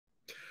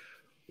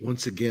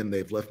Once again,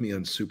 they've left me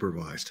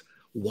unsupervised.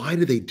 Why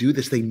do they do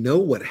this? They know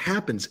what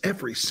happens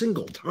every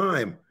single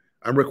time.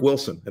 I'm Rick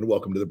Wilson, and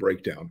welcome to The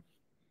Breakdown.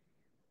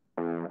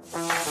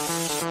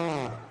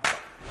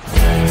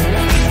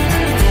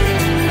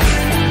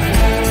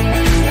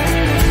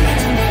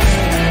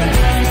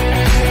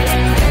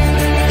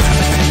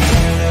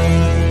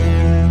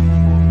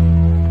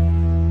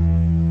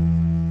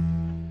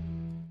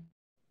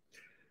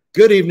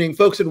 Good evening,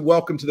 folks, and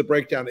welcome to The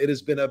Breakdown. It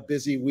has been a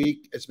busy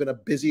week. It's been a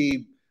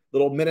busy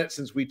little minute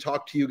since we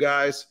talked to you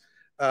guys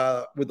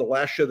with the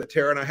last show that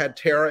Tara and I had.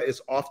 Tara is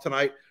off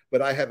tonight,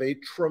 but I have a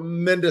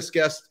tremendous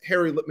guest,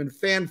 Harry Litman,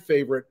 fan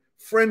favorite,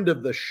 friend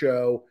of the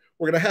show.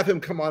 We're going to have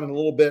him come on in a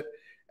little bit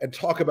and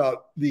talk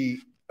about the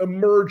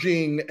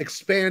emerging,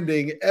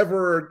 expanding,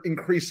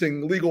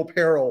 ever-increasing legal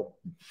peril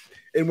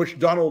in which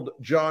Donald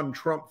John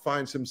Trump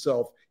finds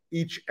himself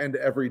each and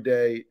every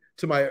day,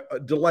 to my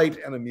delight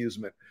and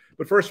amusement.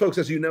 But first, folks,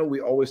 as you know, we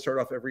always start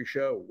off every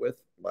show with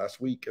last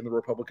week in the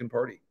Republican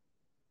Party.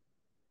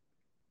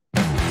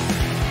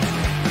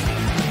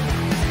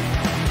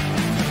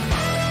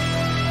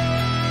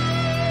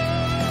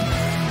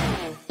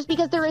 Just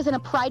because there isn't a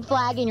pride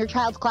flag in your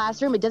child's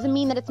classroom, it doesn't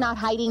mean that it's not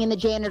hiding in the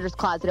janitor's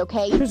closet,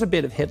 okay? There's a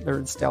bit of Hitler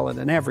and Stalin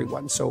in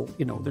everyone, so,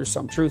 you know, there's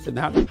some truth in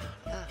that.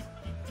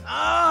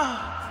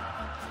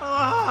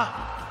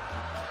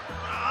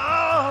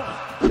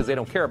 Because they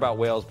don't care about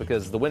whales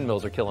because the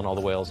windmills are killing all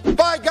the whales.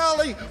 By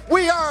golly,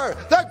 we are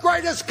the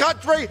greatest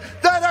country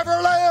that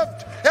ever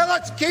lived, and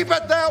let's keep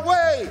it that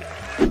way.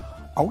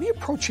 Are we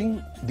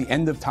approaching the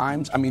end of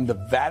times? I mean, the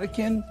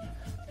Vatican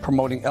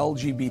promoting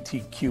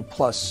LGBTQ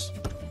plus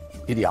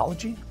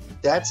ideology?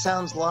 That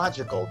sounds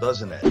logical,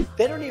 doesn't it?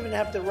 They don't even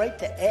have the right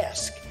to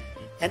ask.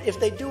 And if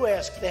they do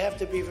ask, they have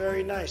to be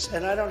very nice,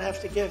 and I don't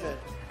have to give it.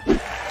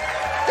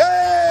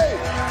 Hey!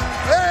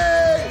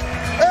 Hey!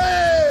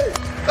 Hey!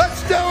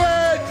 Let's do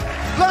it!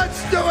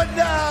 Let's do it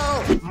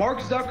now! Mark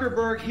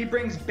Zuckerberg, he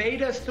brings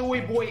beta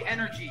soy boy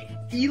energy.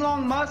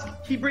 Elon Musk,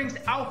 he brings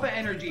alpha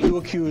energy. You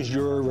accused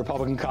your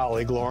Republican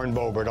colleague, Lauren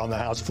Boebert, on the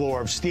House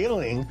floor of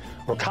stealing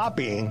or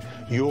copying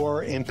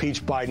your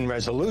impeach Biden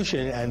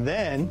resolution and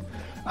then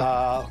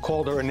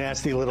called her a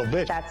nasty little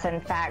bitch. That's in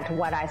fact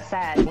what I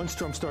said. Once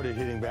Trump started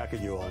hitting back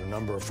at you on a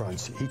number of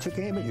fronts, he took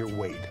aim at your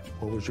weight.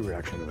 What was your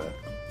reaction to that?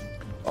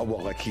 Oh,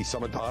 well, like he's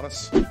some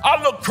Adonis? I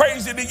look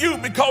crazy to you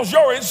because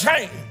you're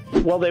insane.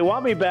 Well, they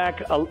want me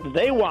back.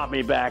 They want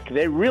me back.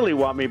 They really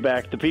want me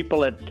back. The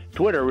people at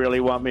Twitter really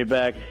want me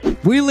back.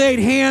 We laid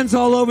hands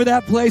all over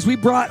that place. We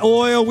brought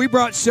oil. We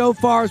brought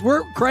shofars.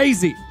 We're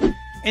crazy.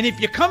 And if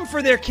you come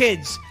for their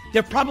kids,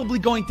 they're probably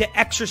going to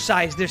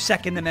exercise their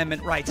Second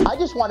Amendment rights. I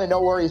just want to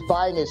know where he's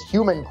buying his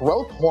human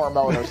growth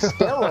hormone or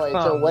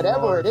steroids or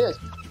whatever it is.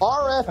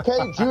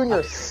 RFK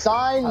Jr.,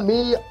 sign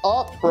me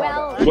up,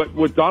 brother.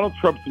 What Donald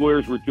Trump's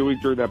lawyers were doing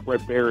during that Bret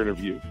Baier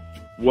interview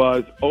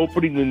was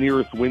opening the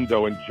nearest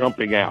window and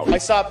jumping out. I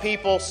saw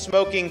people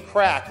smoking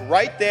crack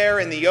right there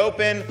in the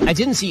open. I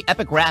didn't see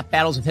epic rap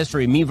battles of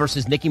history, me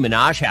versus Nicki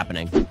Minaj,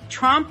 happening.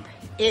 Trump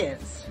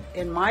is,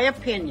 in my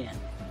opinion,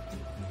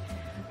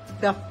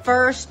 the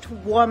first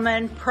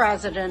woman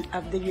president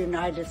of the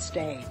United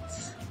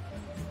States.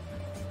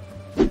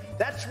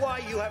 That's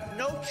why you have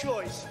no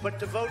choice but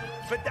to vote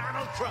for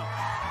Donald Trump.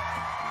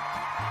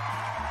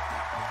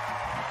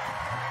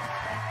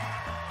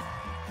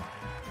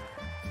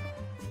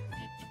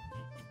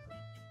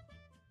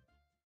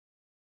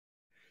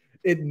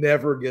 It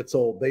never gets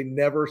old. They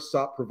never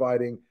stop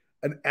providing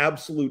an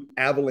absolute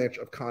avalanche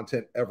of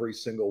content every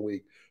single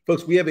week.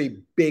 Folks, we have a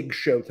big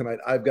show tonight.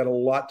 I've got a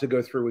lot to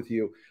go through with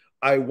you.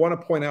 I want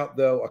to point out,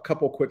 though, a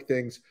couple quick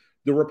things.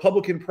 The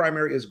Republican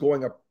primary is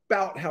going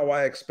about how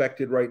I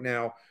expected right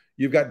now.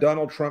 You've got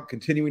Donald Trump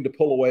continuing to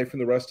pull away from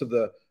the rest of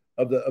the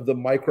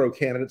micro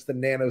candidates, the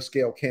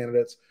nanoscale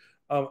candidates,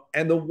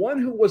 and the one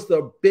who was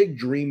the big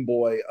dream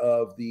boy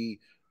of the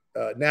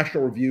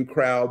National Review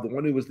crowd, the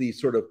one who was the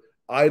sort of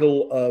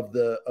idol of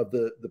the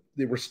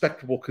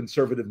respectable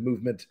conservative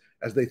movement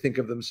as they think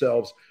of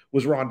themselves,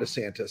 was Ron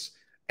DeSantis.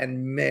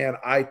 And man,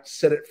 I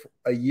said it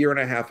a year and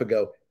a half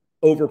ago,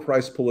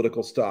 overpriced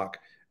political stock.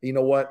 You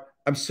know what?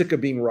 I'm sick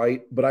of being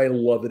right, but I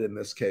love it in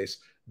this case.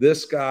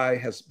 This guy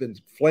has been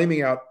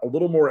flaming out a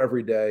little more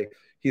every day.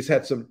 He's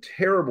had some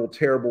terrible,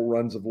 terrible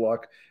runs of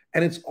luck.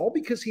 And it's all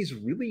because he's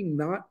really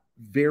not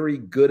very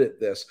good at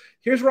this.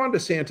 Here's Ron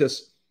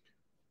DeSantis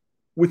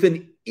with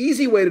an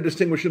easy way to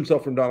distinguish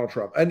himself from Donald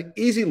Trump, an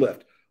easy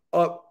lift,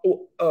 a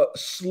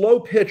slow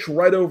pitch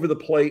right over the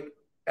plate,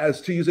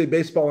 as to use a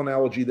baseball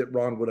analogy that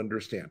Ron would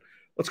understand.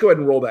 Let's go ahead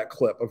and roll that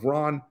clip of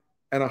Ron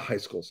and a high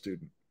school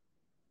student.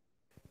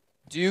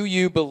 Do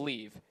you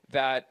believe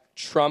that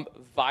Trump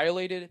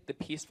violated the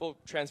peaceful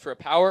transfer of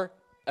power,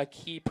 a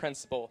key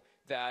principle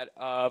that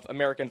of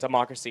American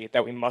democracy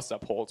that we must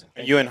uphold?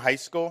 Are you in high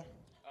school?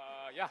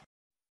 Yeah.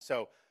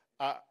 So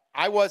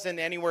I wasn't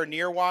anywhere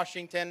near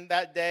Washington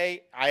that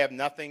day. I have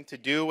nothing to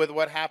do with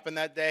what happened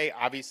that day.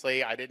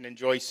 Obviously, I didn't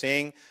enjoy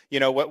seeing,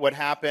 what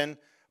happened.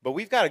 But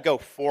we've got to go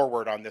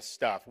forward on this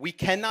stuff. We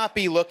cannot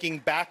be looking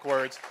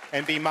backwards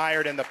and be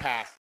mired in the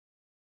past.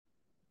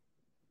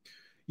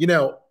 You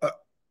know,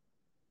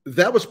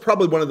 that was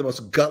probably one of the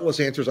most gutless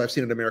answers I've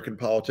seen in American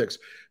politics,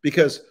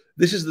 because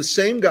this is the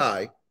same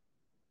guy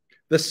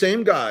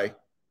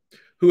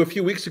who a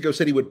few weeks ago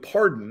said he would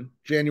pardon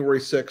January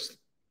 6th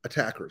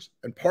attackers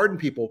and pardon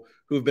people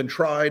who have been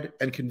tried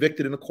and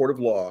convicted in a court of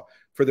law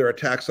for their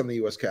attacks on the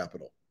U.S.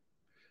 Capitol.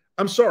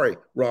 I'm sorry,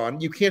 Ron,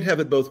 you can't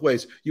have it both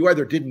ways. You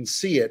either didn't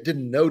see it,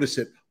 didn't notice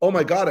it. Oh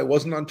my God, I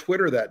wasn't on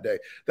Twitter that day.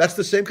 That's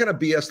the same kind of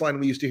BS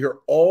line we used to hear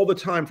all the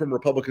time from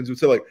Republicans who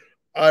say, like,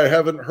 I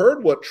haven't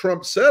heard what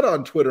Trump said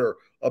on Twitter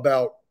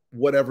about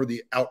whatever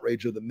the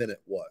outrage of the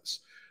minute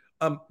was.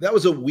 That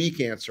was a weak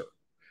answer.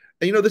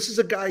 And, you know, this is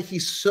a guy,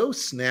 he's so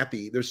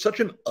snappy. There's such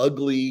an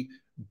ugly,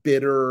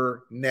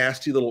 bitter,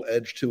 nasty little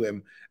edge to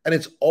him. And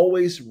it's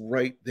always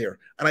right there.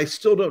 And I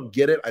still don't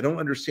get it. I don't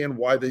understand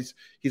why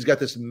he's got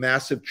this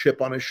massive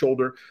chip on his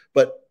shoulder.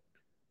 But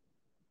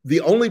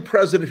the only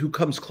president who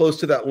comes close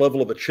to that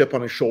level of a chip on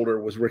his shoulder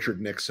was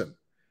Richard Nixon.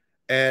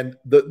 And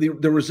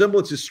the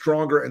resemblance is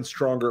stronger and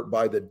stronger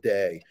by the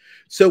day.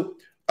 So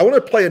I want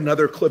to play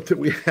another clip that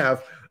we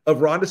have of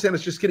Ron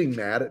DeSantis just getting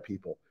mad at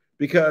people,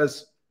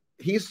 because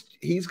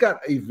he's got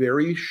a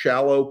very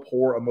shallow,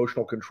 poor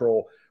emotional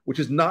control, which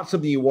is not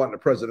something you want in a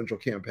presidential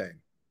campaign.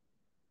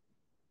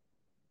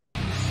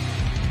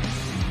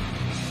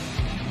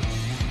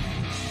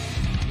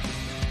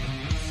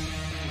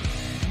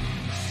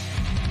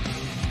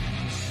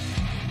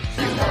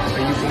 Are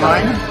you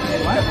blind?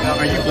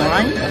 Are you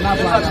blind? I'm not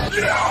blind.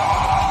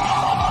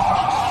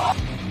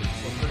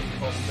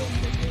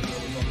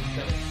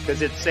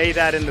 Does it say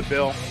that in the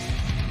bill?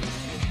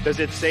 Does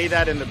it say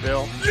that in the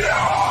bill?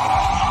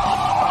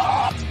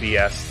 It's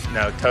BS.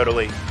 No,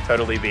 totally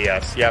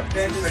BS. Yep.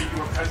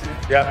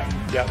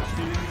 Yep.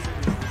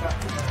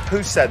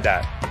 Who said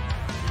that?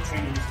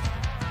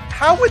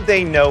 How would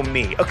they know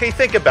me? Okay,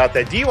 think about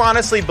that. Do you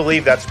honestly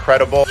believe that's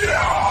credible?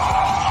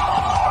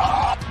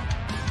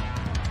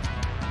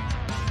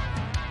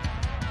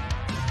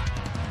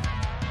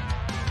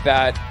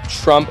 That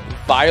Trump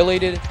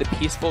violated the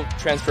peaceful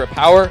transfer of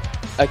power,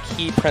 a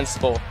key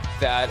principle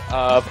that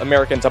of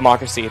American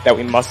democracy that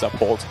we must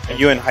uphold. Are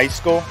you in high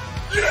school?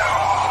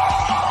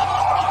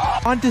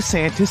 Ron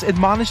DeSantis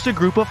admonished a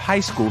group of high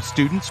school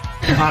students.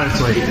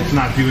 Honestly, it's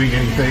not doing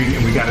anything,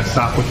 and we got to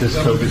stop with this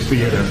COVID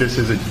theater. This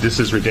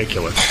is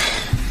ridiculous.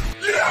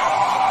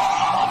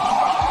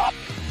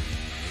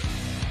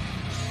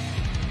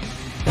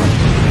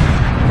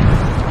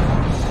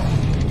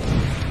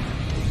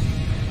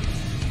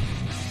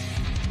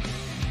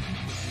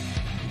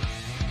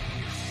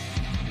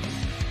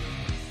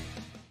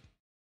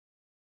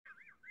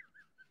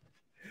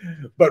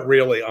 But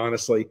really,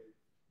 honestly,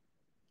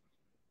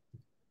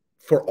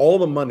 for all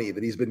the money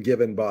that he's been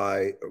given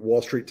by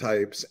Wall Street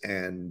types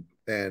and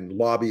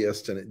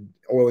lobbyists and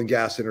oil and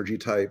gas energy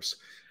types,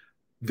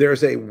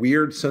 there's a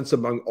weird sense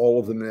among all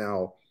of them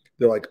now.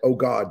 They're like, oh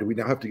God, do we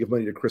now have to give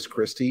money to Chris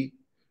Christie?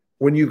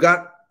 When you've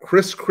got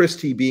Chris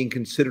Christie being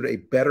considered a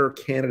better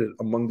candidate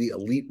among the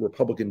elite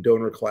Republican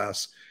donor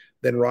class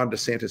than Ron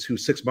DeSantis, who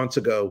 6 months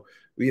ago,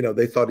 you know,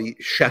 they thought he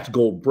shat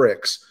gold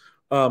bricks.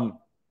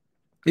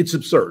 It's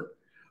absurd.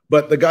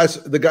 But the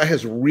guy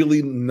has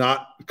really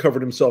not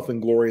covered himself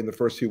in glory in the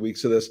first few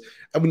weeks of this.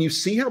 And when you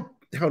see how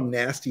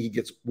nasty he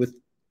gets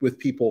with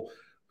people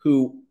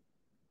who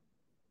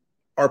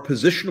are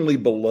positionally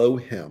below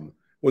him,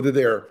 whether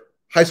they're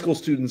high school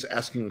students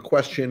asking a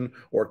question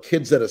or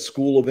kids at a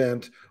school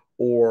event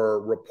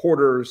or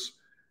reporters,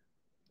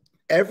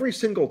 every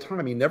single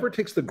time he never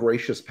takes the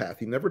gracious path.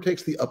 He never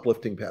takes the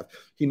uplifting path.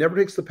 He never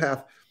takes the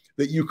path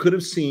that you could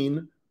have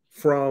seen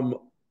from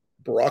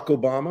Barack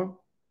Obama.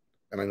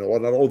 And I know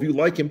not all of you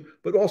like him,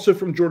 but also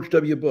from George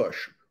W.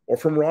 Bush or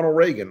from Ronald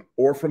Reagan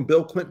or from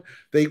Bill Clinton.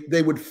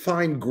 They would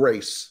find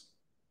grace.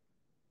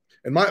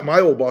 And my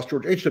old boss,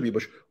 George H.W.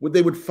 Bush,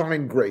 they would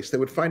find grace. They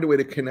would find a way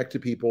to connect to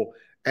people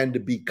and to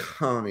be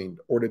kind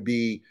or to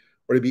be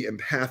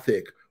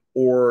empathic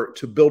or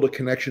to build a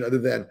connection other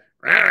than,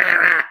 rah, rah,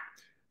 rah.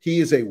 He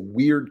is a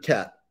weird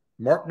cat.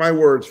 Mark my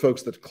words,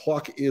 folks, the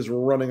clock is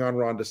running on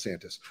Ron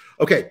DeSantis.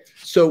 Okay,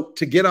 so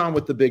to get on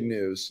with the big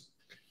news,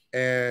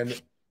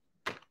 and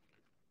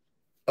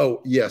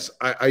oh, yes,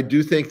 I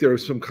do think there are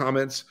some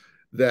comments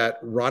that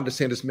Ron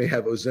DeSantis may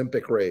have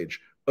Ozempic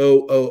rage.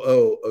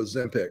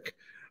 Ozempic.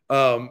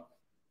 I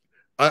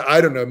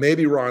don't know.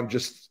 Maybe Ron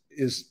just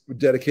is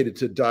dedicated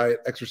to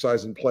diet,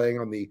 exercise, and playing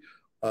on the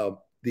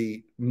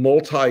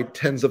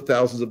multi-tens of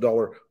thousands of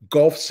dollar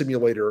golf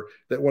simulator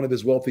that one of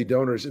his wealthy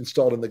donors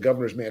installed in the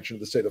governor's mansion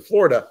of the state of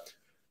Florida.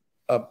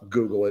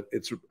 Google it.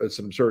 It's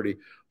an absurdity.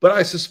 But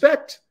I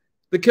suspect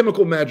the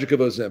chemical magic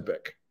of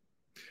Ozempic.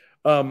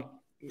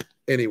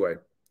 Anyway.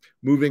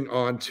 Moving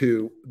on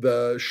to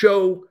the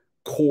show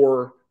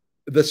core,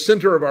 the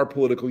center of our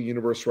political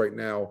universe right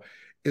now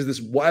is this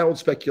wild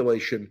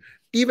speculation,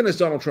 even as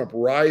Donald Trump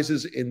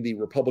rises in the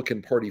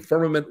Republican Party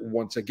firmament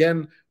once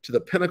again to the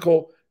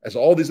pinnacle, as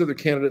all these other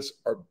candidates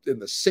are in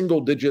the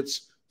single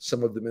digits,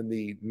 some of them in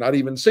the not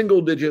even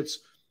single digits.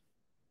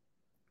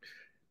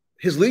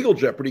 His legal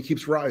jeopardy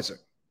keeps rising.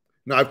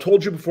 Now, I've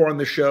told you before on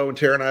this show, and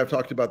Tara and I have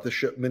talked about this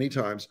show many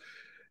times.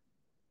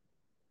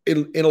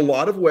 In a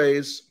lot of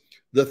ways,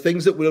 the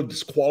things that would have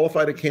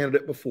disqualified a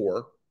candidate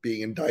before,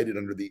 being indicted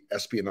under the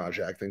Espionage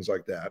Act, things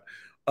like that,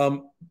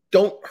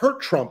 don't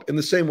hurt Trump in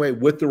the same way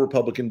with the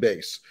Republican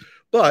base.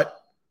 But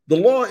the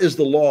law is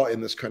the law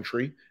in this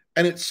country,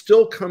 and it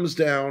still comes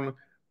down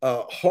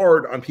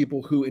hard on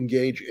people who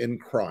engage in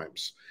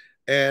crimes.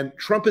 And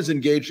Trump is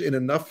engaged in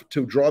enough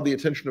to draw the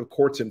attention of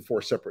courts in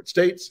 4 separate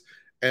states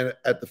and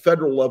at the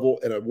federal level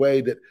in a way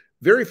that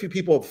very few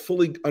people have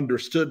fully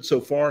understood so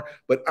far.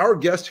 But our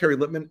guest, Harry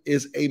Litman,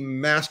 is a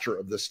master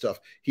of this stuff.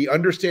 He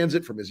understands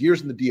it from his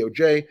years in the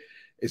DOJ,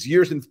 his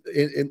years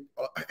in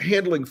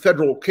handling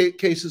federal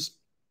cases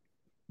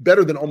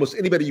better than almost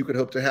anybody you could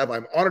hope to have.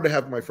 I'm honored to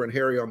have my friend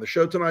Harry on the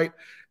show tonight.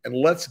 And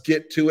let's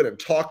get to it and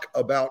talk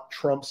about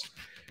Trump's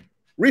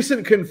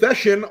recent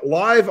confession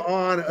live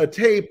on a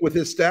tape with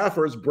his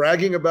staffers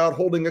bragging about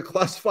holding a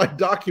classified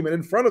document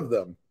in front of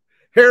them.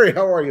 Harry,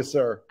 how are you,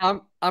 sir?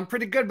 I'm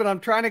pretty good, but I'm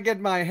trying to get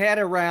my head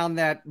around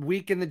that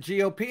week in the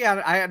GOP.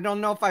 I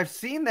don't know if I've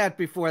seen that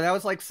before. That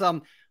was like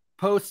some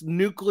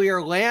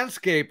post-nuclear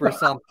landscape or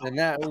something.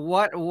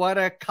 What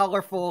a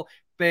colorful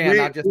band.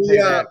 I'll just say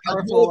that.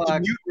 Colorful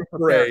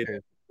parade.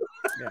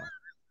 Yeah.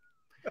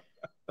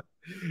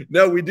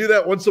 No, we do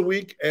that once a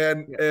week,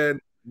 and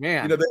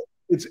man, you know,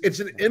 it's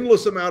an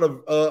endless amount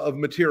of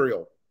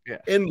material. Yeah.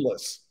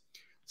 Endless.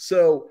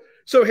 So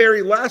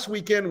Harry, last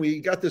weekend we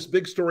got this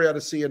big story out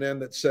of CNN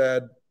that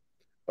said,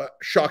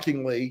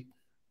 shockingly,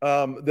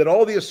 that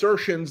all the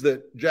assertions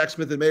that Jack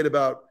Smith had made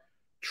about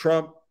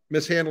Trump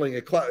mishandling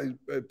a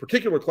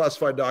particular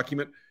classified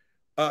document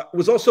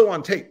was also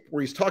on tape,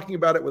 where he's talking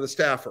about it with a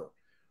staffer.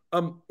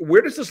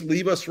 Where does this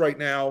leave us right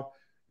now?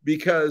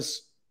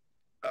 Because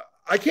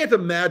I can't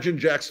imagine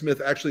Jack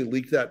Smith actually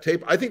leaked that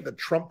tape. I think the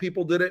Trump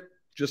people did it,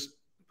 just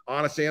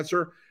honest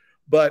answer.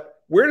 But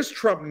where does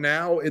Trump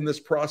now in this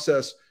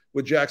process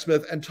with Jack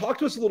Smith? And talk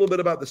to us a little bit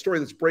about the story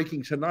that's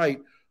breaking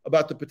tonight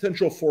about the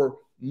potential for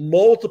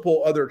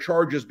multiple other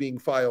charges being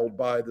filed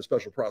by the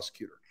special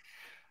prosecutor.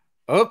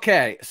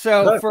 Okay,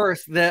 so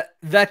first,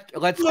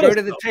 let's go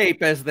to the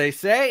tape, as they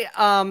say.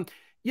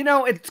 You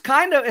know, it's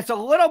a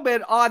little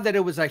bit odd that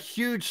it was a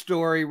huge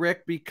story,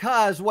 Rick,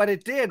 because what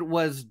it did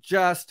was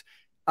just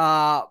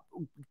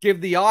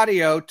give the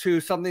audio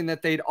to something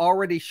that they'd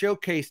already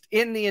showcased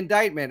in the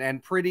indictment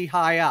and pretty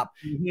high up.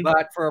 Mm-hmm.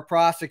 But for a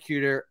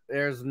prosecutor,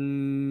 there's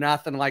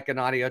nothing like an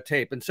audio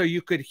tape. And so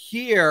you could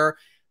hear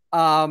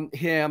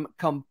him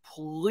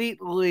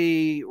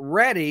completely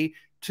ready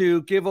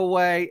to give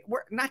away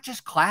not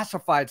just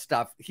classified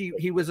stuff.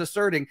 He was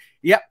asserting,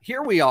 yep,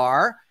 here we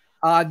are.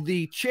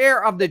 The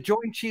chair of the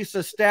Joint Chiefs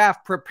of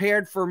Staff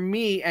prepared for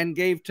me and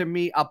gave to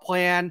me a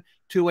plan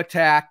to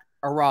attack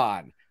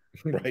Iran.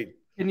 Right.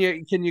 Can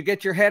you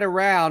get your head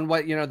around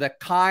what, you know, the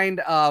kind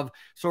of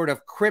sort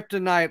of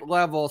kryptonite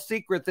level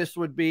secret this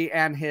would be,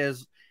 and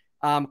his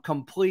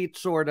complete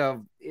sort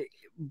of,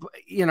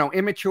 you know,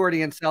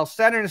 immaturity and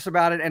self-centeredness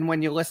about it. And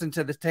when you listen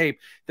to the tape,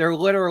 they're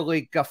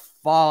literally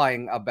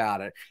guffawing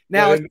about it.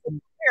 Now,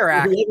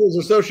 his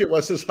associate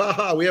was says,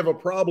 "Ha, we have a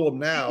problem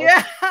now."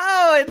 Yeah,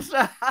 it's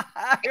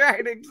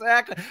right,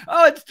 exactly.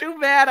 Oh, it's too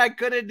bad I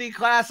couldn't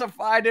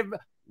declassified him.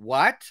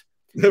 What?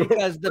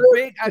 Because the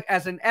big,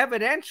 as an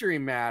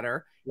evidentiary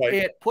matter, right,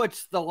 it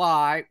puts the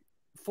lie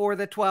for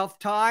the 12th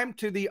time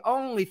to the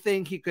only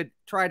thing he could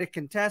try to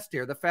contest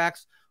here. The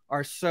facts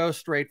are so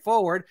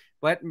straightforward,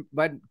 but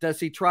does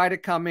he try to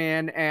come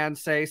in and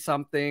say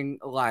something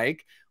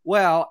like,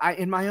 well,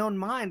 in my own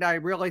mind, I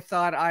really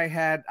thought I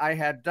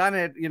had done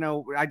it. You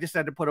know, I just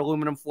had to put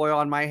aluminum foil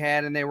on my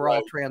head and they were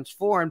all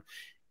transformed.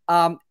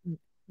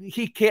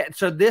 He can't.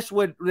 So this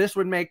would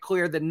make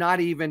clear that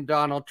not even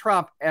Donald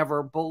Trump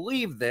ever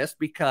believed this,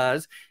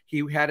 because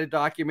he had a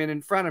document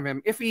in front of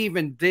him. If he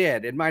even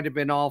did, it might have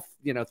been all,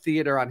 you know,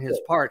 theater on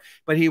his part.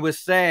 But he was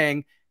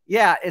saying,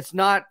 yeah, it's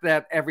not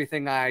that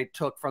everything I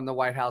took from the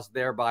White House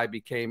thereby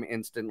became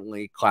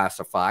instantly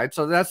classified.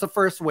 So that's the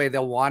first way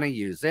they'll want to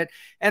use it.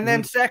 And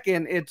then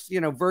second, it's, you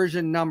know,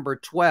 version number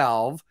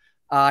 12.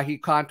 He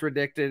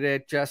contradicted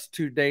it just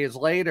 2 days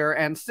later.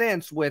 And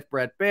since, with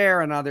Brett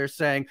Baer and others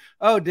saying,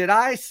 oh, did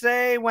I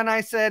say when I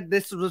said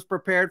this was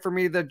prepared for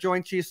me, the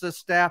Joint Chiefs of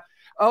Staff?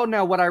 Oh,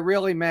 no, what I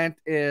really meant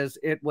is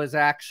it was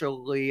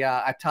actually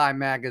a Time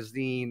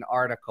magazine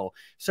article.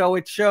 So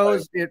it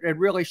shows, it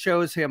really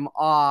shows him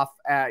off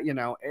at, you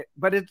know,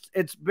 but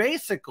it's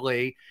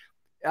basically,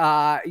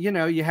 you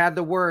know, you had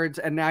the words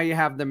and now you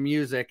have the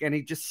music, and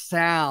he just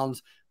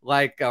sounds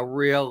like a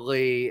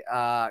really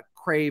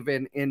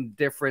craven,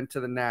 indifferent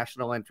to the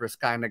national interest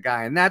kind of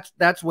guy. And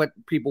that's what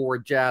people were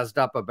jazzed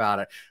up about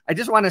it. I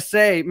just want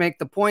to make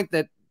the point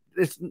that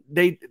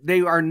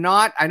they are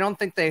not, I don't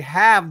think they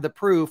have the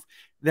proof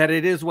that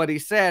it is what he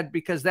said,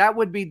 because that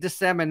would be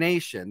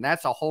dissemination.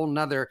 That's a whole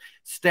nother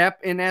step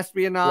in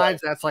espionage. Right.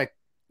 That's like,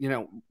 you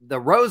know, the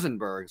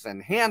Rosenbergs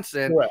and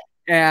Hansen. Right.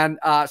 And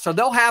so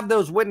they'll have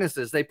those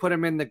witnesses. They put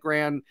him in the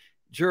grand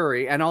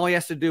jury, and all he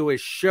has to do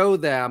is show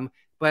them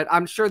but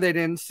I'm sure they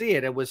didn't see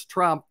it. It was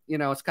Trump. You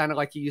know, it's kind of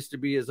like he used to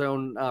be his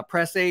own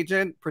press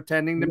agent,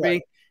 pretending to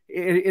be.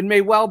 It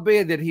may well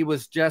be that he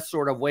was just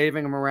sort of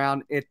waving him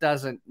around. It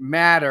doesn't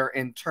matter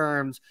in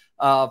terms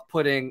of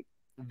putting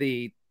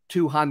the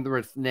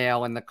 200th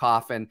nail in the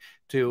coffin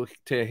to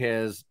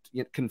his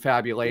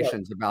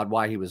confabulations about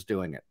why he was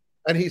doing it.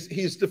 And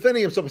he's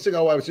defending himself and saying,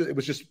 "Oh, it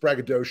was just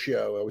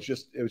braggadocio. It was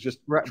just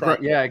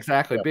yeah,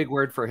 exactly. Big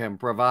word for him,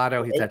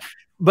 bravado." He said,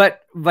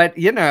 but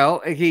you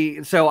know,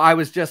 so I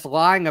was just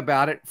lying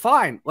about it.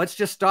 Fine, let's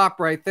just stop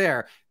right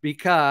there,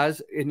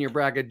 because in your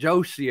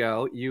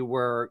braggadocio, you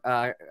were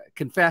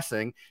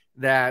confessing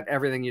that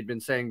everything you'd been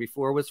saying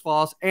before was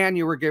false, and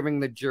you were giving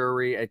the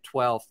jury a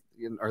 12th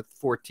or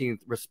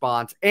 14th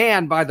response.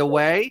 And by the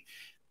way,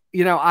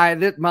 you know,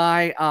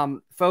 my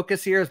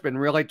focus here has been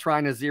really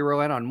trying to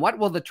zero in on what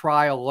will the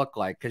trial look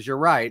like, because you're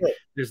right,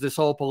 there's this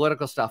whole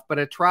political stuff, but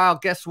a trial,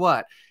 guess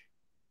what?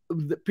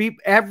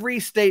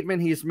 Every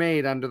statement he's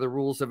made under the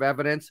rules of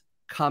evidence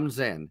comes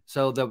in.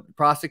 So the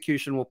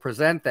prosecution will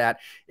present that.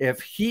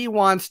 If he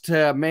wants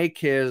to make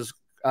his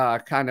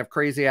kind of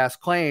crazy ass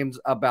claims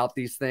about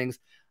these things,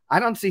 I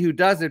don't see who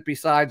does it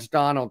besides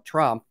Donald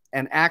Trump.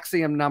 And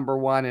axiom number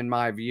one, in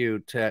my view,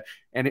 to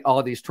all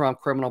of these Trump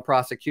criminal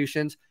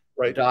prosecutions,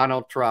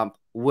 Donald Trump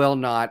will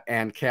not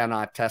and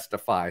cannot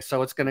testify.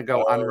 So it's going to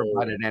go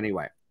unrebutted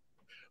anyway.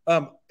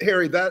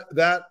 Harry,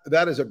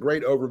 that is a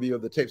great overview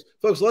of the tapes.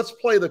 Folks, let's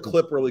play the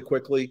clip really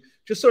quickly,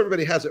 just so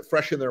everybody has it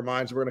fresh in their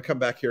minds. We're going to come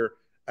back here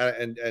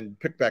and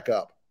pick back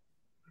up.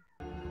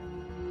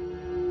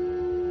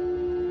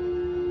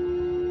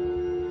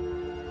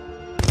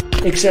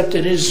 Except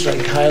it is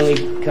like highly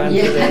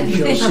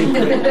confidential,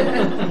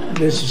 secret.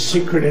 This is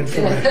secret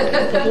information.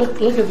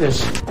 But look at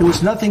this. There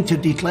was nothing to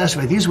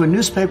declassify. These were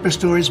newspaper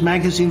stories,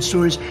 magazine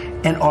stories,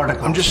 and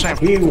articles. I'm just saying.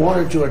 He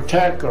wanted to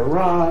attack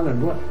Iran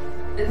and what?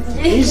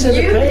 These are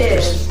the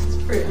papers.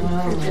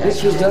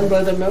 This was done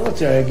by the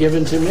military,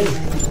 given to me.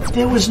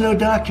 There was no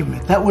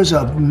document. That was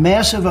a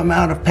massive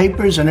amount of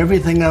papers and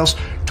everything else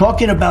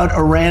talking about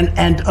Iran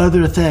and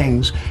other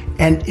things.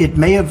 And it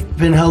may have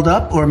been held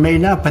up or may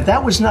not, but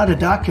that was not a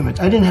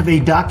document. I didn't have a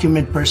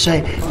document per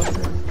se.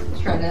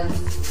 Trying to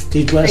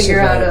declassified.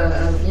 Figure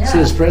out See,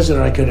 as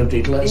president, I could have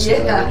declassified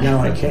it. Now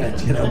I can't,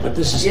 you know, but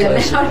this is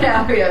classified.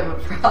 Now we have a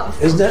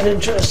problem. Isn't that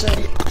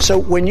interesting? So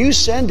when you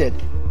send it,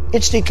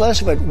 it's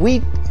declassified.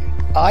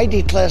 I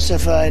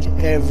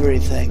declassified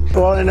everything.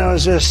 All I know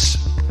is this: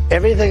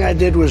 everything I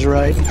did was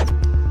right.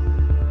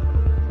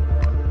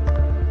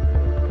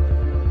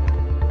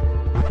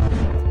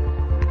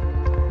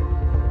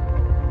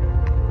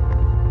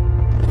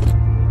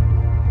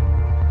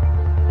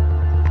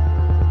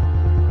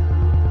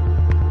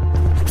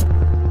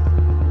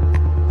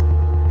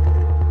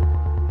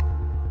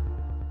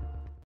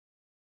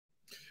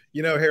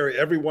 You know, Harry,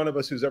 every one of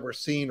us who's ever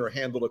seen or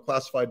handled a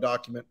classified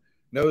document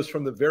knows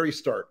from the very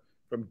start,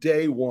 from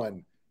day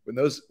one, when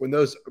those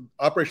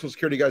operational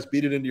security guys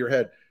beat it into your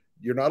head,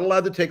 you're not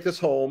allowed to take this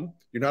home.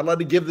 You're not allowed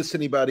to give this to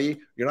anybody.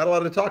 You're not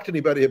allowed to talk to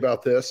anybody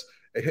about this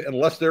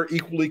unless they're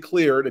equally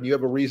cleared and you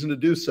have a reason to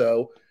do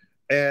so.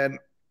 And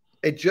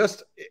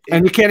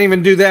and you can't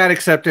even do that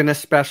except in a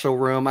special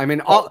room. I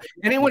mean,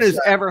 anyone who's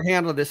ever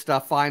handled this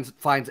stuff finds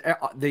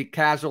the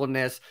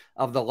casualness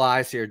of the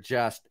lies here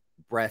just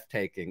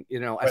breathtaking. You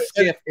know, a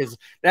skiff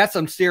that's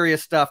some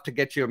serious stuff to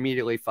get you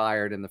immediately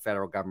fired in the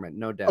federal government,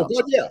 no doubt. Oh,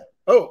 God, yeah.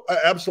 Oh,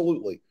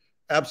 absolutely.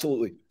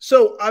 Absolutely.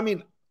 So, I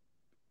mean,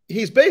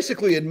 he's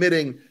basically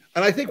admitting,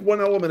 and I think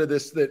one element of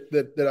this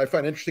that I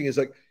find interesting is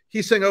like,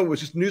 he's saying, oh, it was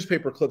just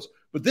newspaper clips,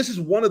 but this is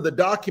one of the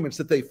documents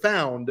that they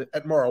found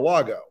at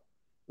Mar-a-Lago,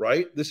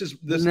 right?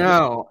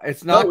 No,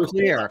 it's not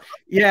clear.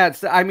 Yeah,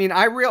 it's, I mean,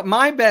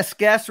 my best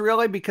guess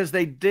really, because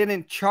they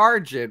didn't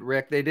charge it,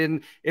 Rick.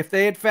 If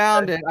they had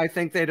found it, I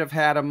think they'd have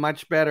had a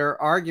much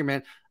better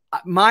argument.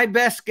 My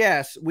best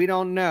guess, we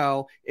don't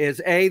know, is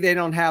A, they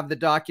don't have the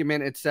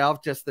document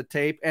itself, just the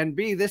tape, and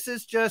B, this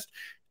is just,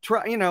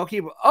 you know,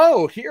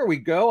 here we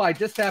go. I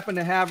just happen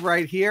to have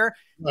right here.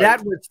 Right.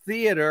 That was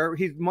theater.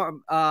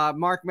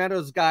 Mark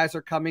Meadows' guys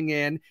are coming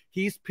in.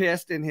 He's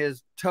pissed in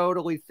his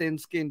totally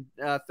thin-skinned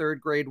third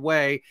grade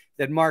way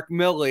that Mark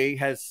Milley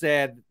has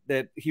said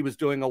that he was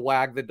doing a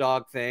wag the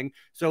dog thing.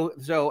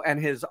 And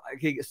his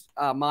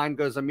mind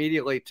goes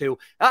immediately to,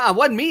 it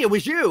wasn't me, it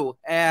was you.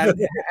 And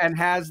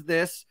has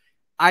this,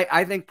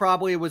 I think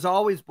probably it was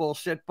always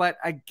bullshit. But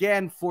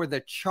again, for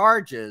the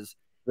charges,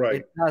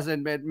 it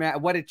doesn't matter.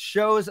 What it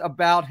shows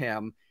about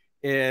him,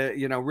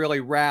 you know, really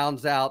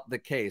rounds out the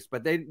case.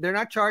 But they're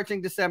not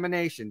charging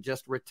dissemination,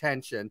 just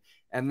retention,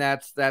 and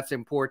that's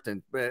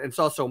important. But it's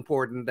also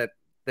important that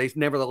they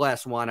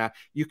nevertheless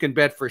you can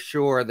bet for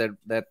sure that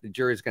the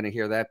jury's going to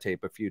hear that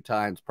tape a few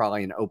times,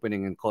 probably in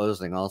opening and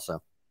closing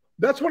also.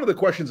 That's one of the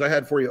questions I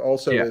had for you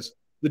also is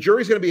the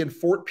jury's going to be in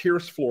Fort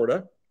Pierce,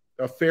 Florida,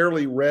 a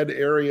fairly red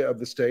area of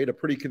the state, a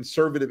pretty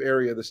conservative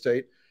area of the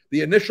state.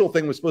 The initial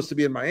thing was supposed to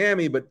be in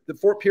Miami, but the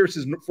Fort Pierce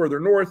is further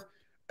north,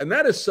 and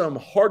that is some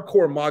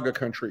hardcore MAGA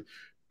country.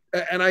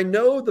 And I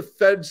know the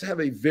feds have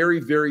a very,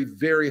 very,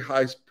 very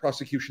high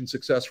prosecution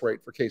success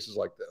rate for cases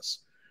like this.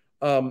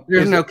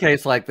 There's no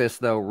case like this,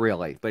 though,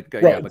 really. But go,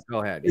 right. yeah, but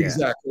go ahead.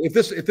 Exactly. If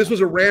this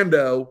was a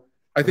rando,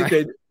 I think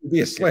they'd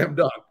be a slam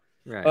dunk.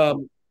 Right.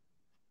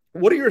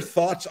 What are your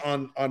thoughts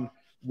on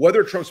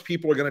whether Trump's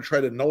people are going to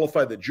try to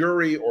nullify the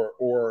jury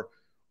or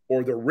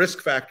the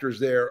risk factors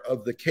there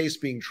of the case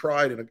being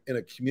tried in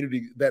a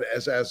community that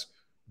is as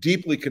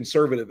deeply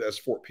conservative as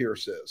Fort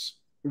Pierce is?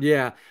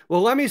 Yeah.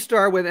 Well, let me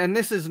start with, and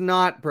this is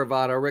not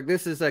bravado, Rick.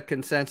 This is a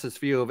consensus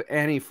view of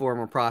any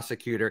former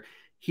prosecutor.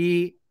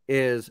 He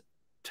is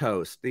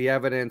toast. The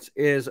evidence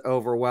is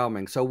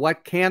overwhelming. So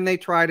what can they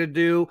try to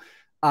do?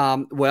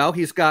 Well,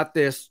 he's got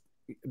this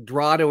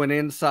draw to an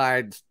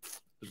inside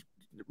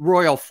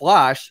royal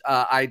flush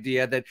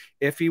idea that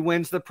if he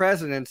wins the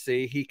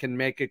presidency, he can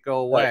make it go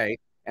away. Right.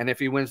 And if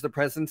he wins the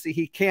presidency,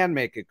 he can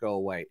make it go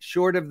away.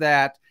 Short of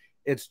that,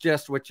 it's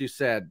just what you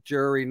said,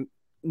 jury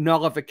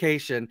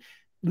nullification,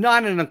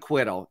 not an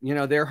acquittal. You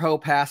know, their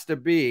hope has to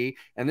be,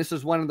 and this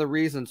is one of the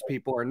reasons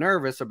people are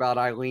nervous about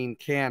Eileen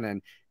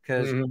Cannon,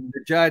 because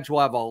the judge will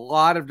have a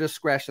lot of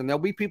discretion. There'll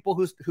be people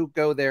who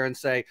go there and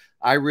say,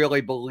 I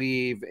really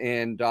believe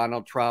in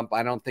Donald Trump.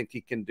 I don't think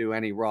he can do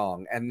any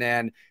wrong. And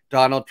then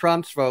Donald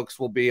Trump's folks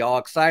will be all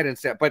excited and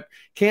say, but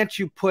can't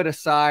you put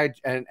aside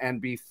and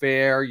be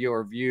fair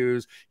your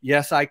views?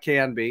 Yes, I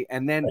can be.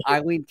 And then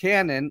Eileen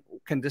Cannon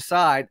can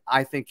decide,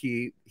 I think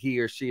he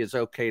or she is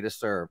okay to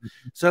serve.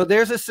 So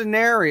there's a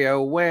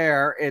scenario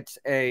where it's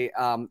a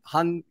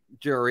hung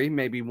jury,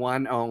 maybe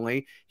one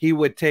only. He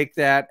would take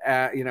that,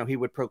 he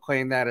would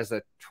proclaim that as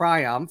a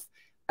triumph.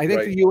 I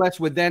think the U.S.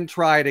 would then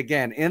try it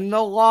again. In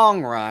the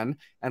long run,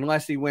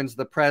 unless he wins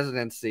the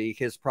presidency,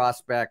 his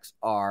prospects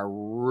are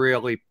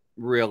really,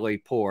 really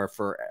poor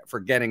for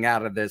getting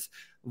out of this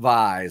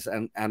vise,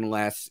 and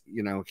unless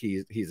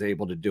he's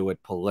able to do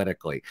it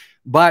politically.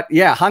 But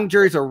yeah, hung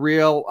jury's a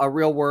real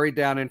worry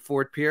down in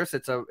Fort Pierce.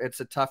 It's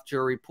a tough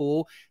jury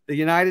pool. The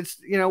United,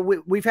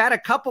 we've had a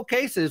couple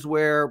cases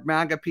where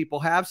MAGA people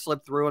have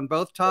slipped through, and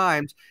both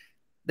times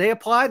they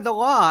applied the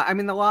law. I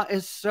mean, the law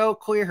is so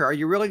clear here. Are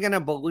you really going to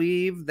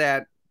believe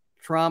that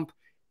Trump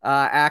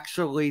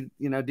actually,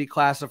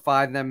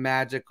 declassified them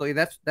magically?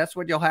 That's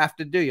what you'll have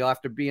to do. You'll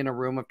have to be in a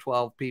room of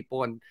 12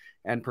 people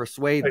and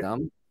persuade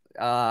them.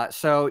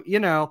 So,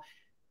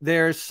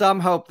 there's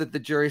some hope that the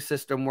jury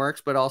system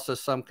works, but also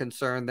some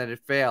concern that it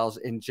fails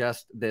in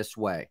just this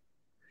way.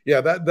 Yeah,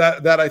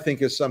 that I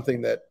think is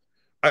something that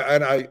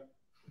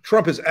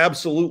Trump is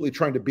absolutely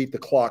trying to beat the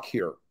clock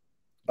here.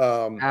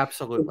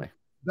 Absolutely.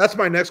 That's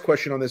my next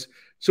question on this.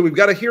 So we've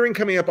got a hearing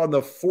coming up on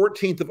the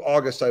 14th of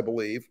August, I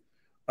believe.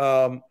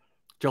 July,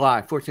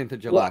 14th of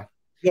July.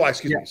 July,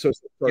 excuse me. So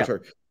sorry.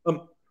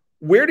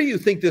 Where do you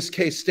think this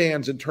case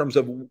stands in terms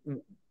of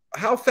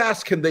how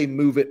fast can they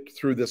move it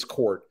through this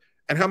court?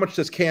 And how much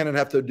does Cannon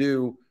have to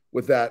do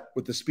with that,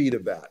 with the speed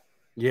of that?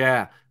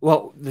 Yeah.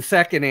 Well, the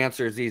second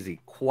answer is easy.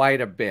 Quite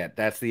a bit.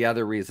 That's the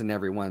other reason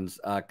everyone's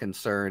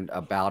concerned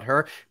about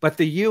her. But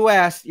the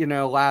U.S.,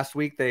 last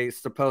week they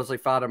supposedly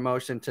filed a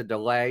motion to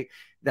delay.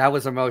 That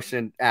was a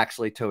motion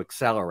actually to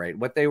accelerate.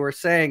 What they were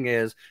saying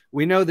is,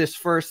 we know this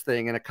first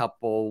thing in a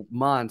couple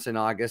months in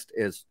August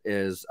is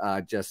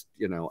just,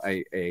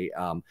 a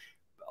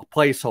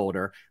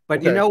placeholder.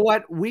 But you know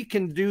what? We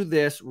can do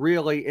this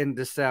really in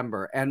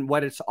December. And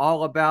what it's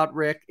all about,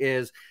 Rick,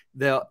 is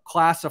the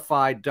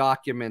classified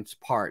documents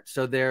part.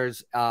 So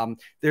there's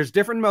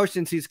different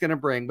motions he's going to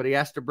bring, but he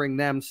has to bring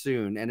them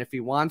soon. And if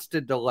he wants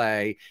to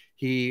delay,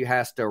 he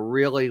has to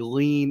really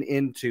lean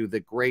into the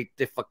great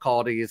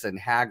difficulties and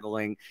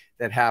haggling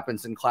that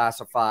happens in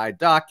classified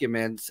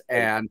documents.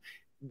 And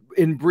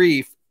in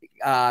brief,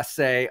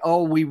 say,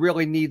 oh, we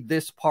really need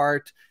this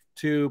part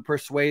to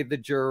persuade the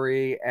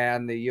jury,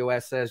 and the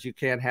U.S. says you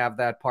can't have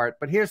that part.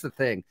 But here's the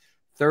thing,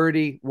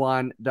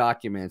 31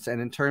 documents.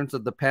 And in terms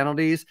of the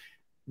penalties,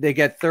 they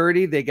get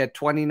 30, they get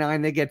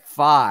 29, they get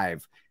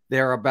 5.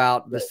 They're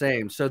about the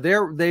same. So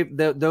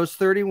those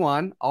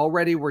 31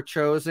 already were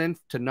chosen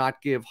to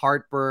not give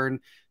heartburn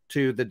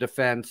to the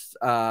defense,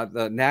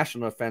 the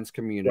national defense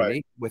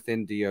community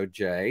within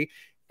DOJ.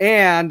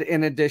 And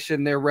in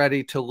addition, they're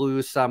ready to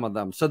lose some of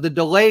them. So the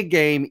delay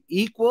game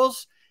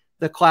equals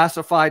the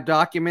classified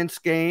documents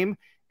game.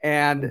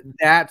 And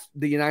that's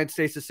the United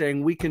States is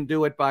saying we can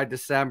do it by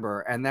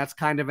December. And that's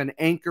kind of an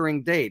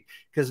anchoring date,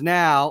 because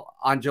now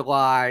on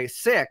July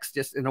 6th,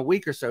 just in a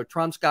week or so,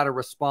 Trump's got to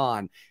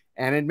respond.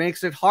 And it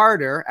makes it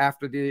harder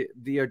after the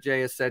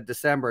DOJ has said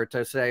December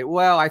to say,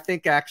 well, I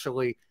think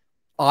actually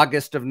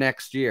August of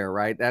next year,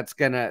 right? That's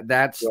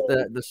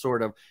the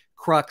sort of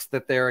crux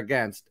that they're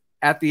against.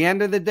 At the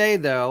end of the day,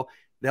 though,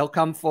 they'll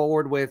come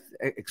forward with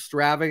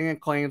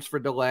extravagant claims for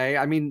delay.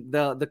 I mean,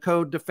 the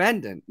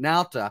co-defendant,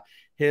 Nauta,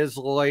 his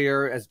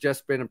lawyer has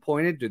just been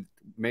appointed.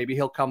 Maybe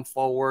he'll come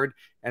forward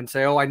and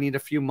say, oh, I need a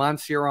few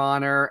months, Your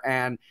Honor,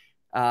 and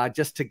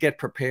just to get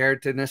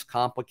prepared in this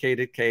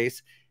complicated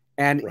case.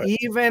 And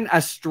even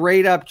a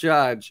straight-up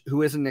judge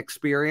who isn't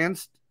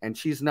experienced, and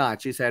she's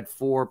not, she's had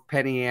 4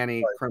 Penny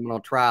Ante criminal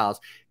trials,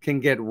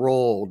 can get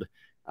rolled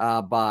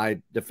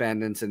by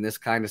defendants in this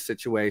kind of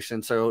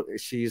situation. So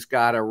she's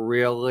got to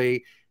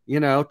really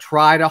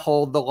try to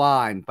hold the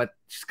line. But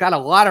she's got a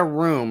lot of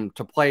room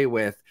to play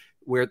with,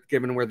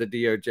 given where the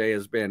DOJ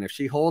has been. If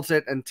she holds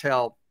it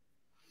until,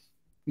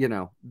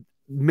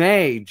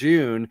 May,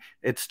 June,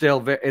 it's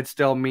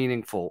still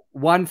meaningful.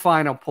 One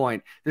final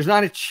point. There's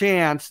not a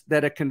chance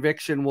that a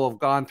conviction will have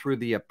gone through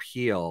the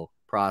appeal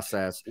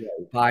process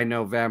by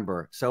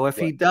November. So if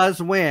he does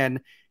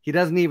win, he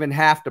doesn't even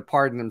have to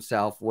pardon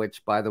himself,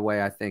 which, by the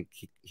way, I think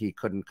he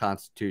couldn't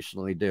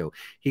constitutionally do.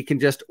 He can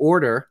just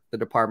order the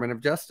Department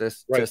of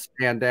Justice to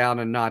stand down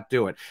and not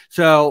do it.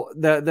 So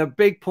the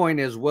big point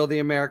is, will the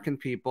American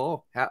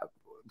people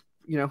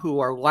who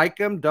are like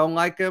him, don't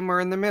like him, or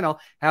in the middle,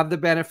 have the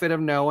benefit of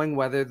knowing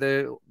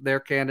whether their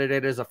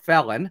candidate is a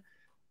felon,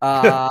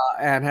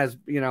 and has,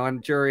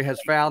 and jury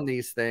has found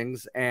these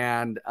things,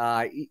 and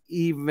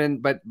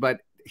but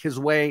his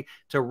way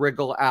to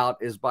wriggle out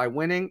is by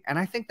winning, and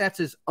I think that's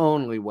his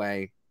only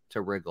way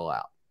to wriggle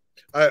out.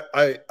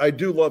 I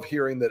do love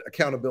hearing that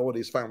accountability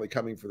is finally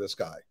coming for this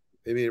guy.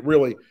 I mean, it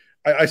really,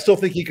 I still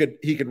think he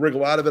could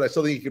wriggle out of it. I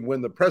still think he could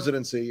win the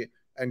presidency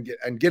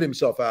and get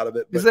himself out of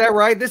it. Is that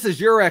right? This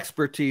is your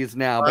expertise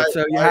now.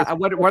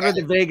 But what are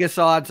the Vegas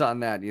odds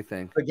on that, you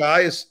think? The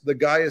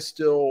guy is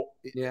still,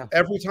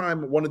 every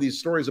time one of these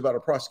stories about a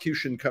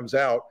prosecution comes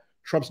out,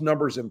 Trump's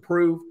numbers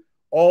improve.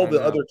 All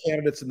the other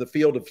candidates in the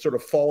field have sort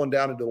of fallen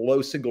down into the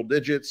low single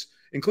digits,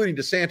 including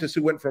DeSantis,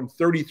 who went from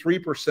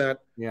 33%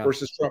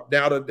 versus Trump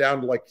down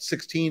to like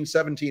 16,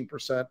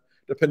 17%.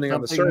 Depending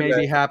on the survey.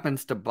 Maybe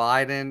happens to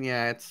Biden.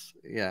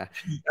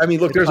 I mean,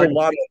 look, there's a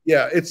lot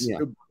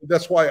of,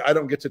 that's why I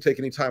don't get to take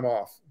any time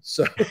off.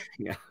 So,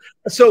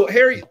 So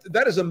Harry,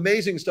 that is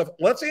amazing stuff.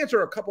 Let's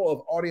answer a couple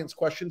of audience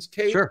questions.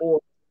 Kate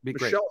or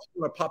Michelle, if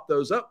you want to pop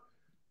those up.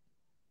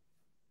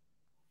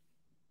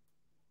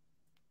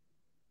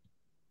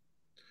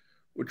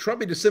 Would Trump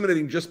be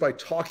disseminating just by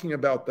talking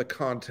about the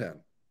content?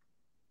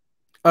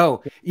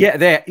 Oh,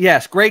 yeah.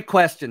 Yes. Great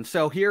question.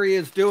 So here he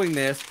is doing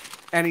this.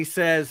 And he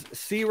says,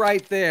 see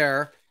right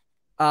there,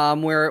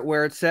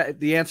 where it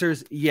said the answer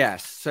is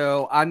yes.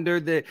 So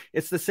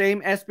it's the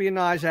same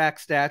Espionage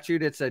Act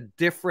statute. It's a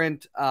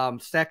different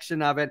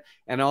section of it,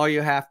 and all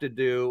you have to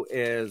do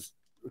is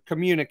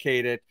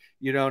communicate it.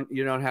 You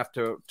don't have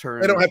to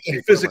turn. They don't have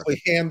to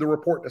physically hand the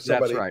report to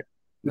somebody. That's right.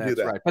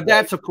 That's right. But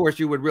that's, of course,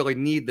 you would really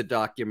need the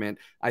document,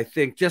 I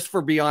think, just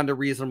for beyond a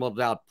reasonable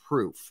doubt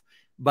proof.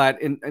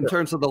 But in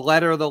terms of the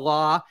letter of the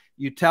law,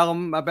 you tell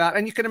them about,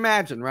 and you can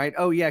imagine, right?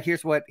 Oh yeah,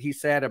 here's what he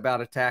said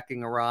about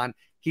attacking Iran.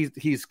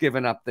 He's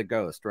given up the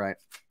ghost, right?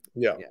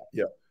 Yeah.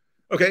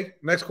 Okay,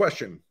 next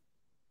question.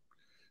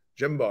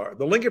 Jim Barr.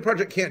 The Lincoln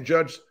Project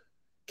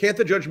can't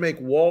the judge make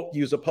Walt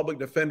use a public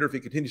defender if he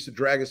continues to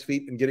drag his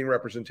feet in getting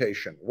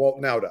representation?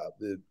 Walt Nauda.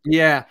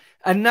 Yeah,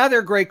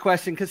 another great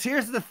question, because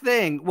here's the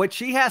thing. What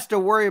she has to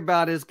worry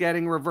about is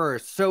getting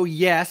reversed. So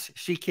yes,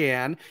 she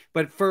can,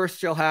 but first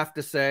she'll have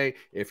to say,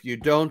 if you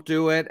don't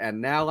do it, and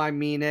now I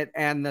mean it,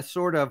 and the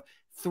sort of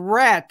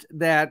threat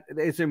that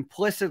is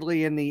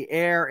implicitly in the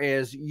air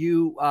is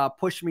you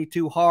push me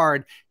too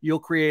hard, you'll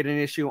create an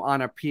issue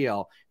on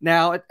appeal.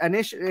 Now,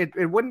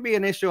 it wouldn't be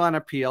an issue on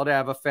appeal to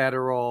have a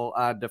federal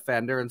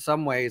defender. In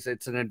some ways,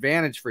 it's an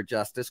advantage for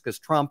justice because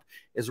Trump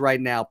is right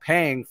now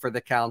paying for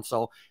the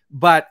counsel.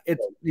 But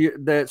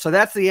so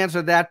that's the answer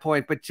to that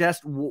point. But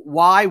just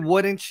why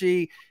wouldn't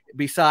she?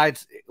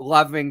 Besides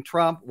loving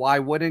Trump, why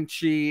wouldn't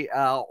she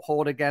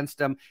hold against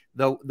him?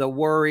 The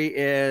worry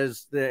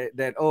is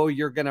that oh,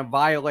 you're going to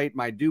violate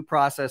my due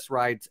process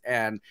rights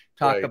and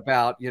talk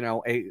about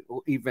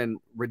even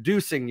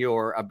reducing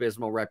your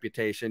abysmal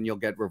reputation. You'll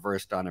get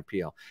reversed on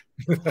appeal.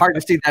 Hard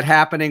to see that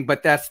happening,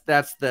 but that's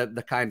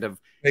the kind of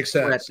makes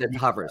sense that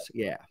hovers.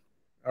 Yeah.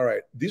 All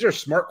right, these are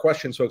smart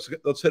questions, folks.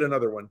 Let's hit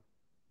another one.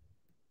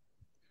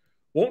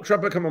 Won't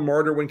Trump become a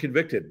martyr when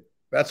convicted?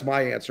 That's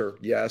my answer.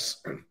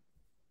 Yes.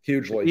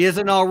 Hugely. He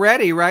isn't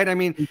already, right? I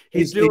mean,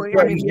 he's doing.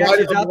 I mean,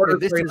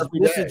 this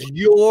is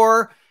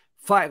your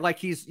fight. Like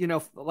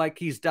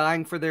he's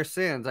dying for their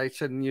sins. I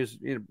shouldn't use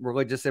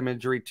religious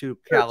imagery too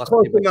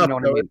callously, but you know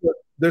what I mean.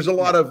 There's a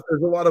lot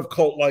of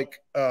cult like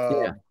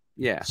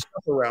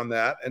stuff around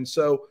that, and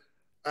so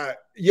I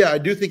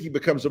do think he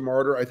becomes a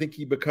martyr. I think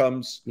he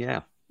becomes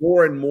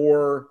more and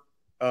more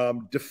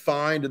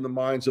defined in the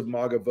minds of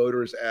MAGA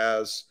voters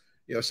as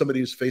somebody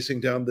who's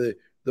facing down the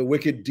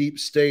wicked deep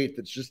state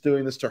that's just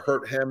doing this to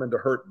hurt him and to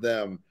hurt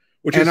them.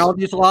 All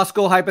these law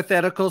school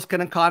hypotheticals: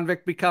 can a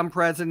convict become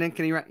president?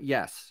 Can he?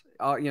 Yes.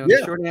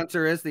 The short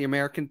answer is the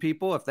American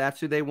people. If that's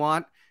who they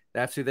want,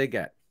 that's who they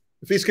get.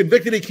 If he's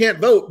convicted, he can't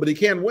vote, but he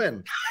can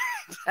win.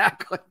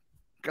 Exactly.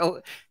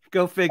 Go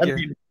figure. I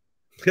mean,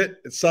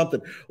 it's something.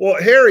 Well,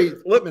 Harry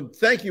Litman,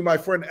 thank you, my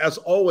friend, as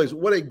always.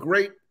 What a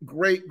great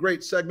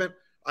segment.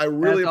 I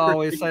really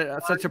appreciate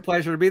always such a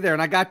pleasure to be there,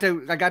 and I got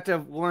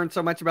to learn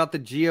so much about the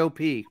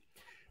GOP.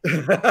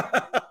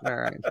 All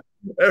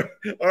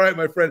right,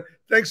 my friend.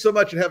 Thanks so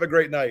much, and have a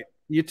great night.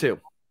 You too.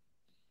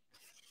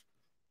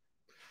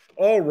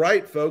 All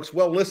right, folks.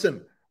 Well,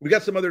 listen, we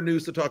got some other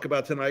news to talk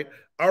about tonight.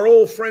 Our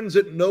old friends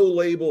at No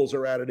Labels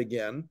are at it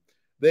again.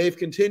 They've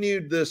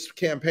continued this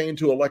campaign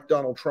to elect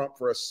Donald Trump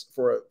for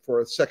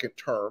a second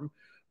term,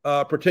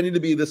 pretending to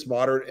be this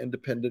moderate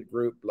independent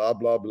group, blah,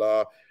 blah,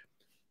 blah.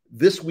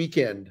 This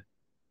weekend,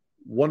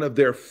 one of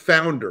their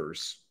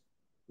founders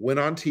went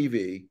on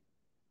TV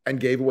and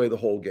gave away the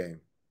whole game,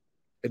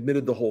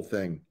 admitted the whole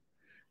thing.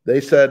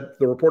 They said,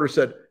 the reporter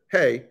said,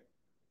 hey,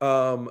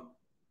 your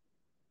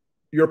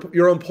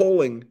own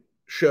polling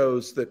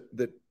shows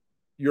that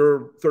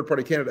your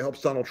third-party candidate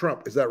helps Donald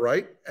Trump. Is that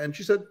right? And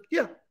she said,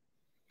 yeah.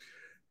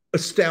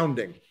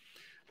 Astounding.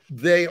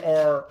 They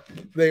are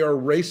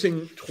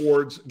racing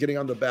towards getting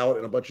on the ballot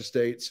in a bunch of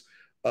states.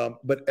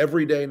 But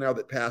every day now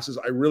that passes,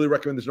 I really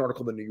recommend there's an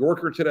article in the New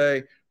Yorker today,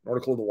 an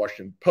article in the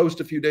Washington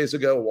Post a few days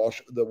ago.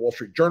 The Wall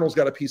Street Journal's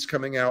got a piece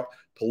coming out.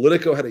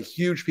 Politico had a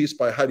huge piece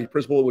by Heidi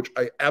Prisbilla, which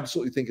I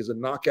absolutely think is a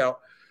knockout.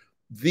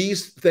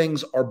 These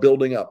things are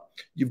building up.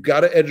 You've got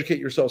to educate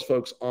yourselves,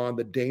 folks, on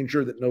the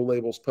danger that no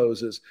labels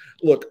poses.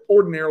 Look,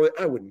 ordinarily,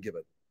 I wouldn't give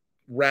a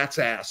rat's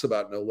ass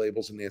about no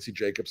labels and Nancy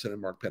Jacobson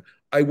and Mark Penn.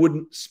 I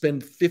wouldn't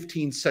spend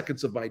 15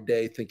 seconds of my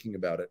day thinking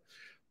about it.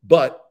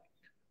 But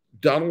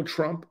Donald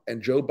Trump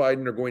and Joe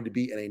Biden are going to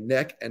be in a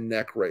neck and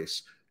neck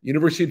race.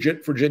 University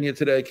of Virginia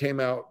today came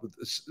out,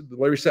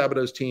 Larry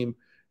Sabato's team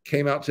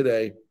came out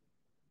today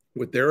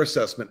with their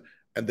assessment,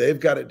 and they've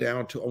got it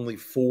down to only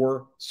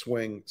 4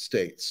 swing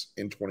states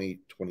in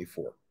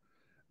 2024.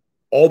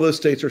 All those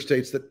states are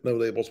states that no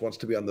labels wants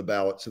to be on the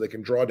ballot so they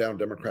can draw down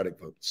Democratic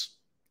votes,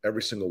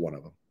 every single one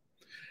of them.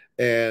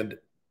 And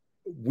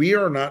we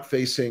are not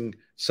facing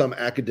some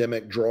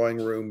academic drawing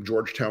room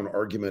Georgetown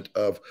argument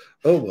of,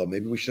 oh, well,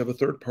 maybe we should have a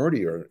third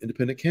party or an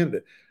independent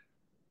candidate.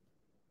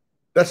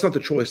 That's not the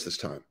choice this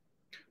time.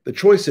 The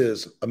choice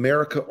is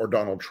America or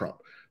Donald Trump.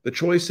 The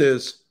choice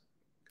is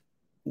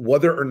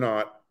whether or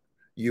not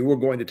you are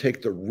going to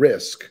take the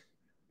risk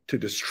to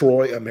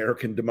destroy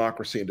American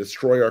democracy and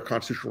destroy our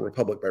constitutional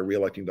republic by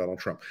reelecting Donald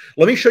Trump.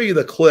 Let me show you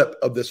the clip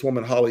of this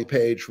woman, Holly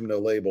Page from No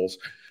Labels.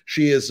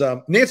 She is,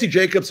 Nancy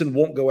Jacobson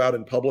won't go out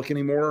in public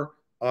anymore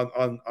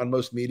on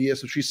most media.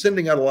 So she's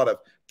sending out a lot of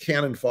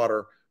cannon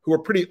fodder who are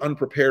pretty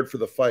unprepared for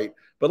the fight.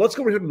 But let's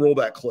go ahead and roll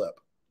that clip.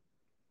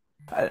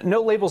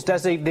 No Labels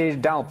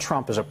designated Donald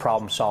Trump as a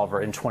problem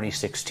solver in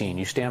 2016.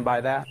 You stand by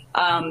that?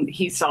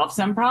 He solved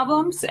some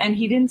problems and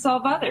he didn't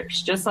solve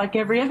others, just like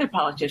every other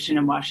politician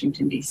in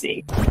Washington,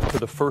 D.C. For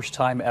the first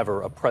time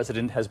ever, a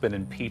president has been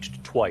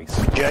impeached twice.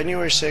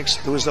 January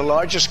 6th, it was the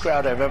largest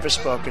crowd I've ever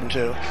spoken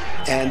to,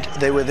 and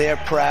they were there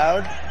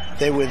proud.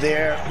 They were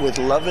there with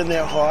love in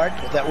their heart.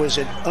 That was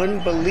an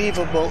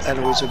unbelievable, and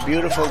it was a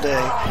beautiful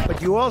day. But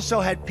you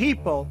also had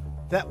people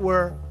that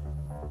were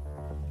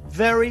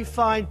very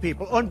fine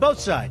people on both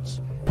sides.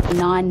 A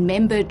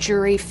 9-member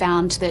jury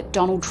found that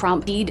Donald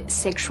Trump did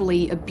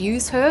sexually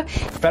abuse her.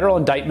 Federal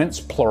indictments,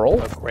 plural.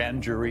 A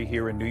grand jury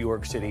here in New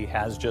York City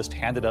has just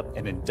handed up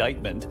an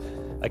indictment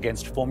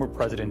against former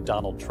President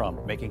Donald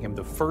Trump, making him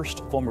the first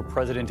former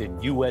president in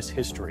U.S.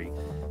 history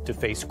to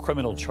face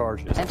criminal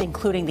charges. And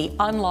including the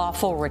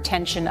unlawful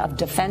retention of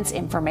defense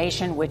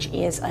information, which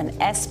is an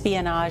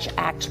Espionage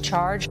Act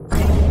charge.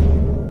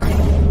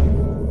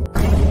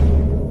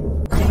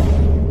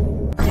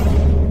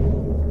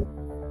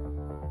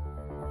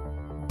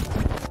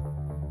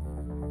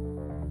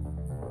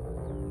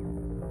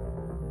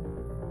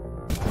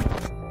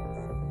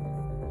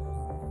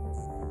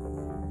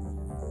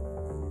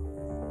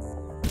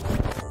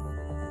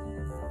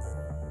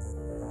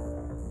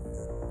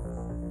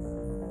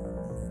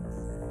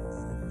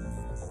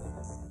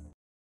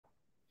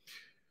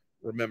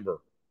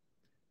 Remember,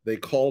 they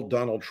called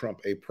Donald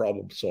Trump a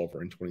problem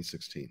solver in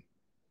 2016.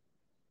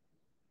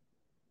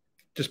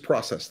 Just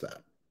process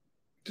that.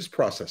 Just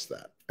process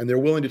that. And they're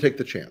willing to take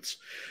the chance.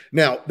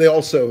 Now, they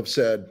also have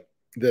said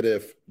that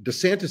if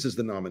DeSantis is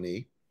the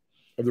nominee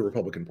of the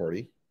Republican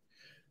Party,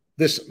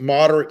 this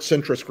moderate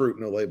centrist group,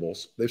 No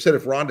Labels, they've said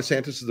if Ron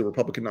DeSantis is the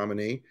Republican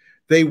nominee,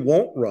 they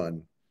won't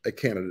run a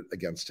candidate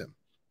against him.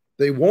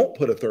 They won't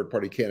put a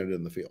third-party candidate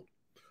in the field.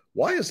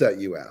 Why is that,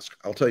 you ask?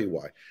 I'll tell you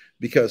why.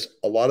 Because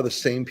a lot of the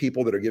same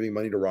people that are giving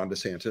money to Ron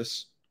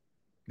DeSantis,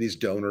 these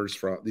donors,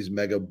 from these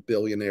mega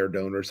billionaire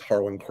donors,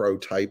 Harlan Crow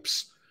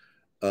types,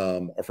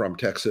 are from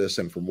Texas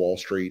and from Wall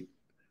Street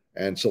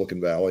and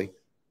Silicon Valley.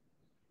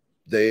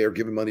 They are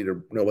giving money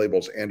to No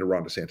Labels and to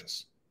Ron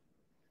DeSantis.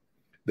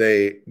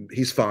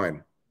 He's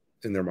fine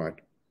in their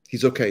mind.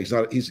 He's okay.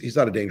 He's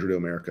not a danger to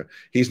America.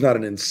 He's not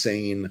an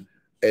insane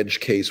edge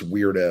case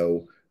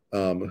weirdo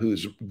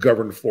who's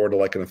governed Florida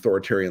like an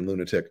authoritarian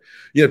lunatic.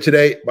 You know,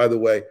 today, by the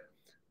way,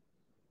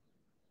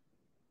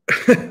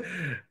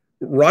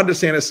 Ron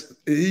DeSantis,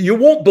 you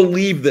won't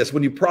believe this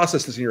when you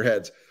process this in your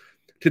heads.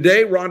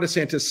 Today, Ron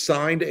DeSantis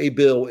signed a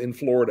bill in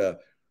Florida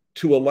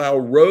to allow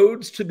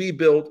roads to be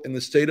built in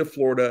the state of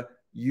Florida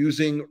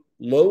using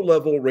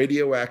low-level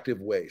radioactive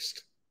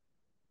waste.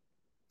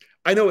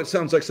 I know it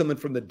sounds like something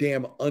from the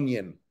damn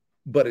Onion,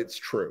 but it's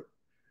true.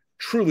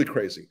 Truly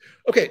crazy.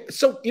 Okay,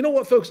 so you know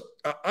what, folks?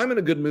 I'm in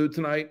a good mood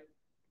tonight.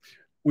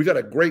 We've had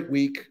a great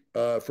week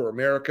for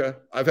America.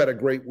 I've had a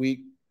great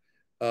week.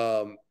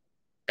 And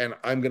and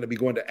I'm going to be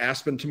going to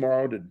Aspen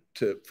tomorrow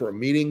for a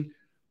meeting.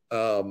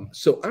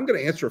 So I'm going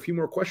to answer a few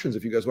more questions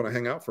if you guys want to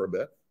hang out for a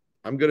bit.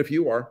 I'm good if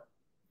you are.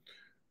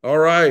 All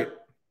right.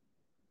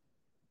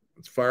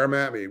 Let's fire them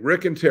at me.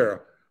 Rick and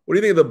Tara, what do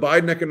you think of the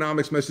Biden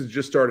economics message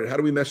just started? How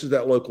do we message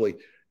that locally?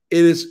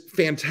 It is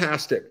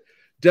fantastic.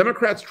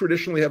 Democrats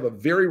traditionally have a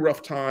very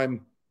rough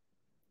time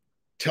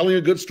telling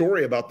a good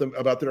story about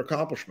their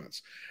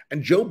accomplishments.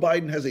 And Joe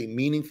Biden has a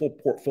meaningful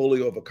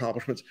portfolio of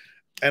accomplishments.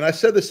 And I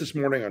said this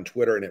morning on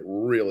Twitter, and it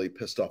really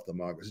pissed off the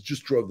MAGAs. It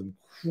just drove them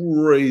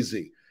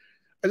crazy.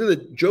 I said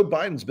that Joe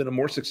Biden's been a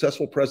more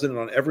successful president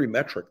on every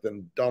metric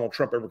than Donald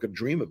Trump ever could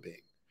dream of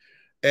being.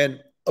 And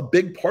a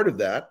big part of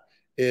that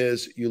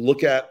is you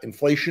look at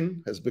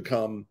inflation has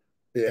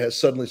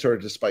suddenly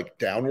started to spike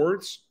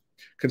downwards.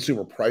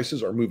 Consumer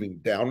prices are moving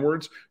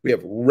downwards. We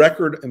have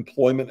record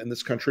employment in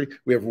this country.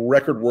 We have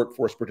record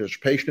workforce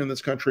participation in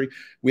this country.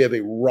 We have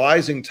a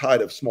rising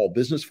tide of small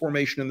business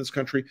formation in this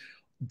country.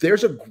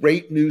 There's a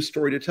great news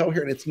story to tell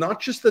here. And it's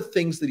not just the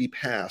things that he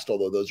passed,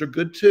 although those are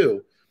good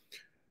too.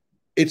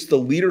 It's the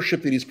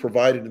leadership that he's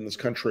provided in this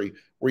country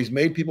where he's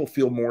made people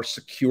feel more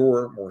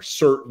secure, more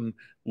certain,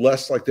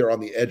 less like they're on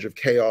the edge of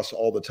chaos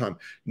all the time.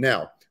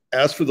 Now,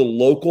 as for the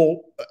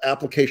local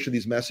application of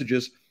these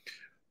messages,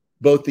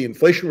 both the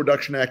Inflation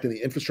Reduction Act and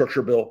the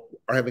infrastructure bill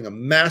are having a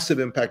massive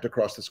impact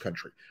across this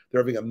country.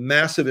 They're having a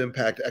massive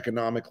impact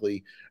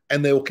economically,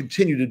 and they will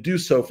continue to do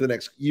so for the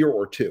next year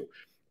or two.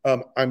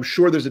 I'm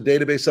sure there's a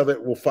database of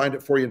it. We'll find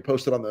it for you and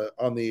post it on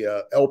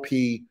the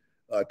LP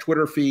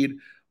Twitter feed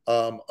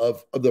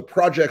of the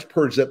projects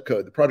per zip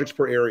code, the projects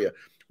per area.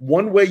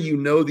 One way you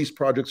know these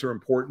projects are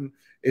important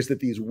is that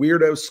these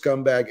weirdo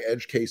scumbag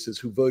edge cases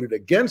who voted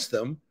against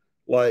them,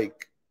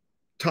 like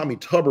Tommy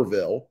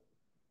Tuberville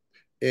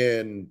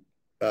in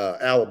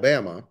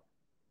Alabama,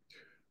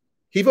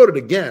 he voted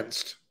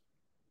against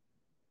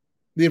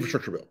the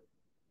infrastructure bill.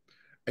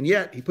 And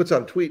yet he puts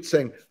out a tweet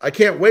saying, I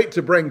can't wait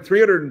to bring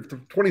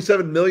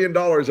 $327 million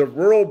of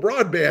rural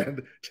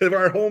broadband to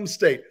our home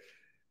state.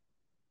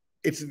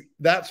 It's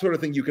that sort of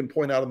thing you can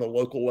point out on the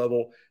local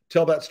level,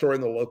 tell that story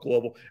on the local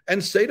level,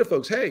 and say to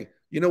folks, hey,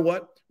 you know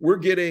what?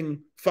 We're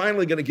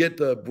finally going to get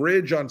the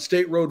bridge on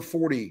State Road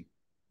 40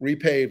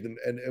 repaved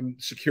and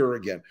secure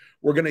again.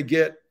 We're going to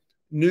get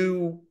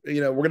we're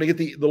going to get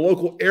the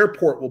local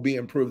airport will be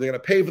improved. They're going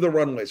to pave the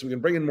runway so we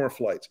can bring in more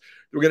flights.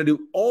 We're going to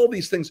do all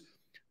these things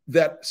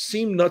that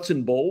seem nuts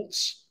and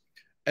bolts.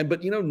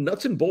 But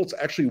nuts and bolts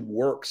actually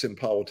works in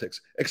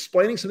politics.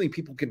 Explaining something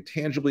people can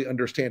tangibly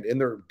understand in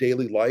their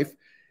daily life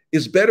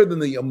is better than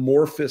the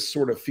amorphous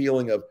sort of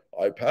feeling of,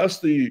 I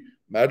passed the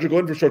magical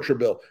infrastructure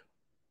bill.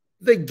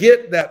 They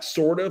get that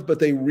sort of, but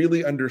they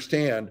really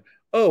understand,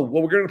 oh,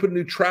 well, we're going to put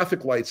new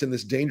traffic lights in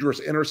this dangerous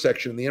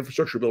intersection and the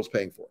infrastructure bill is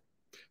paying for it.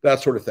 That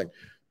sort of thing.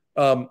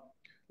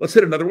 Let's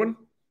hit another one.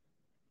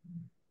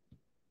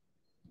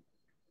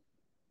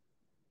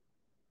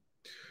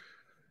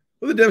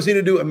 What the Dems need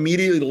to do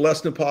immediately to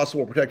lessen if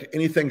possible protect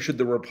anything should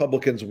the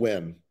Republicans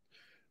win?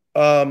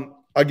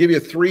 I'll give you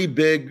 3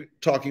 big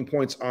talking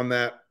points on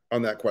that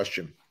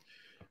question.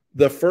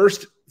 The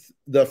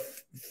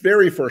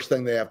very first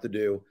thing they have to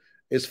do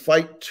is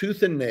fight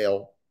tooth and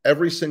nail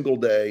every single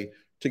day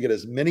to get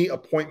as many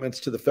appointments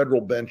to the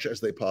federal bench as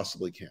they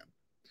possibly can.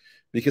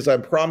 Because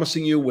I'm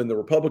promising you, if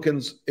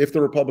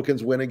the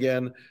Republicans win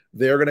again,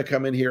 they're going to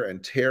come in here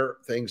and tear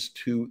things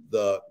to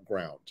the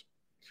ground.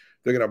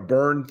 They're going to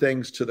burn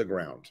things to the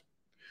ground.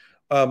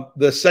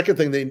 The second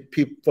thing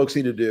folks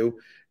need to do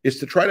is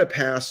to try to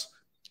pass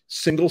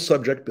single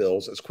subject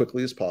bills as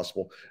quickly as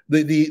possible.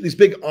 These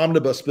big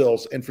omnibus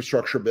bills,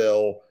 infrastructure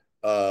bill,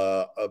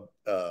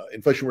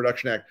 Inflation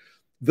Reduction Act,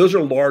 those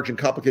are large and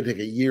complicated,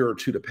 take a year or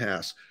two to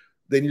pass.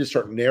 They need to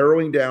start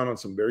narrowing down on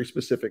some very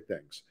specific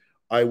things.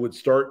 I would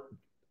start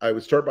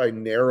by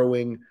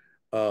narrowing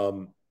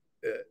down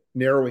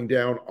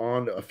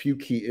on a few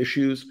key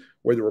issues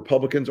where the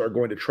Republicans are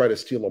going to try to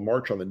steal a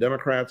march on the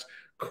Democrats.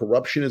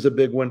 Corruption is a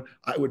big one.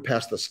 I would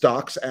pass the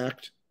Stocks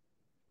Act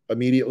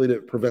immediately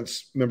that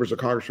prevents members of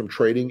Congress from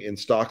trading in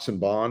stocks and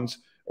bonds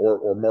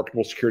or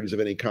marketable securities of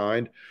any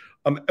kind.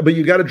 But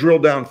you got to drill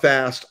down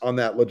fast on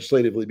that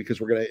legislatively because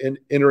we're going to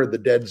enter the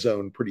dead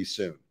zone pretty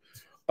soon.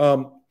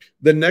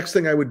 The next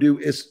thing I would do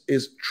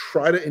is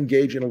try to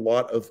engage in a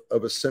lot of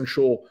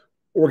essential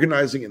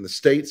organizing in the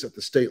states at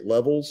the state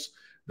levels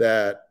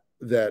that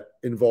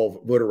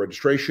involve voter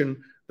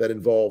registration, that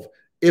involve,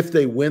 if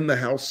they win the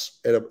House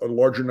at a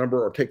larger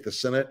number or take the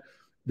Senate,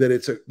 that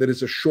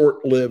it's a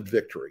short-lived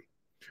victory.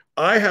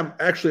 I am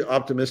actually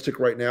optimistic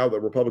right now that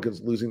Republicans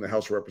losing the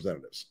House of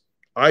Representatives.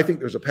 I think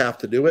there's a path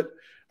to do it.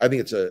 I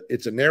think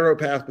it's a narrow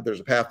path, but there's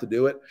a path to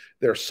do it.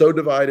 They're so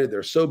divided.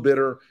 They're so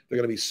bitter. There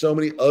are going to be so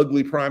many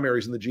ugly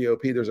primaries in the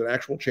GOP. There's an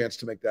actual chance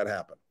to make that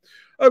happen.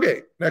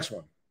 Okay, next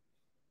one.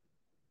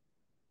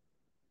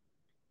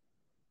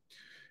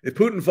 If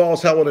Putin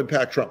falls, how will it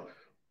impact Trump?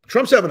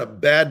 Trump's having a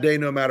bad day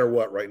no matter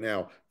what right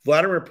now.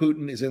 Vladimir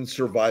Putin is in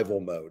survival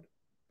mode.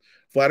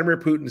 Vladimir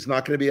Putin is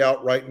not going to be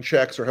out writing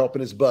checks or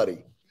helping his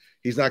buddy.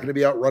 He's not going to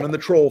be out running the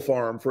troll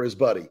farm for his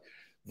buddy.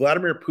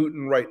 Vladimir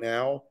Putin right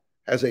now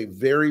has a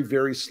very,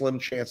 very slim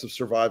chance of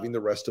surviving the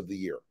rest of the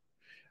year.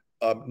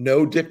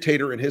 No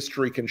dictator in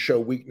history can show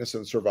weakness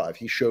and survive.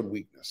 He showed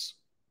weakness.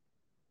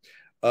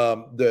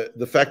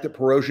 The fact that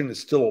Prigozhin is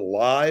still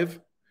alive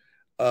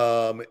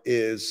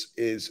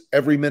is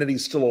every minute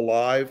he's still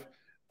alive,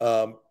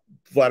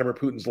 Vladimir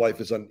Putin's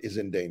life is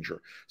in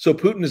danger. So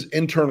Putin is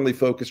internally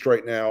focused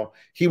right now.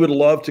 He would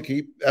love to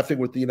keep effing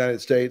with the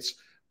United States,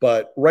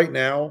 but right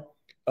now,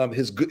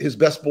 his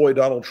best boy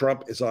Donald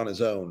Trump is on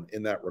his own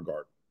in that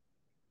regard.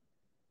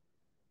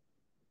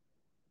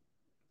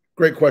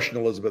 Great question,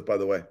 Elizabeth, by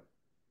the way.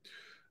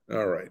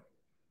 All right.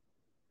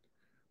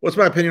 What's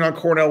my opinion on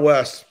Cornel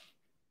West?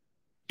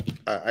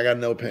 I got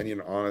no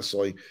opinion,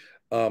 honestly.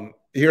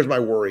 Here's my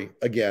worry.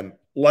 Again,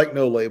 like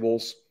No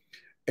Labels,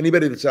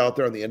 anybody that's out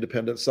there on the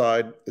independent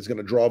side is going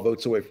to draw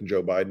votes away from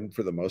Joe Biden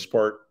for the most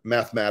part,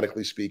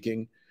 mathematically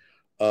speaking,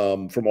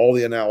 from all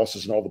the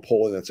analysis and all the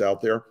polling that's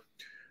out there.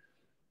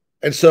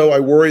 And so I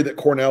worry that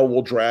Cornell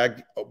will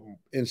drag,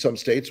 in some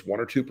states, 1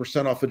 or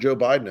 2% off of Joe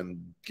Biden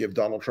and give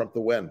Donald Trump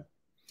the win.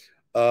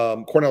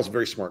 Cornell's a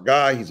very smart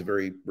guy. He's a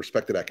very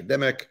respected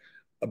academic,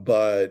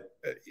 but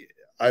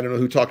I don't know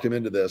who talked him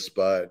into this,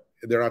 but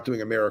they're not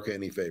doing America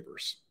any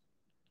favors.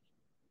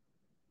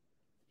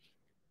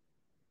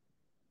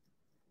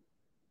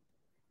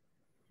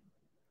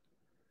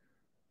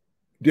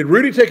 Did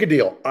Rudy take a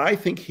deal? I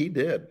think he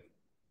did.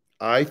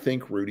 I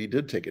think Rudy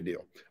did take a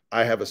deal.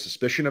 I have a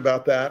suspicion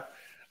about that.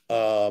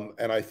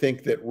 And I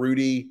think that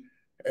Rudy,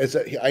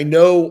 I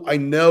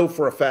know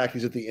for a fact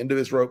he's at the end of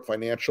his rope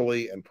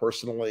financially and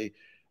personally.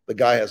 The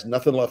guy has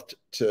nothing left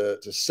to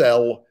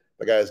sell.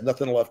 The guy has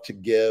nothing left to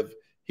give.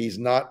 He's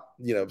not,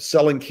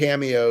 selling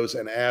cameos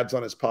and ads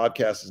on his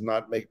podcast is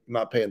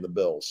not paying the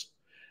bills.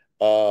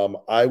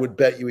 I would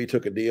bet you he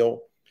took a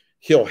deal.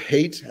 He'll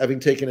hate having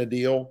taken a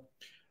deal,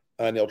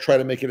 and he'll try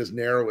to make it as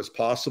narrow as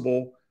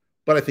possible.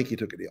 But I think he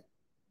took a deal.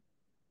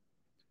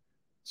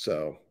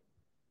 So,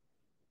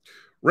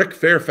 Rick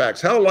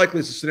Fairfax, how likely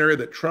is the scenario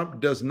that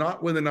Trump does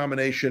not win the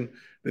nomination,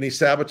 then he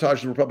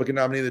sabotages the Republican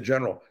nominee, the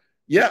general?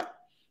 Yeah,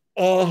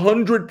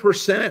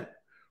 100%.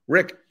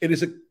 Rick,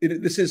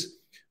 this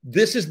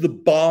is the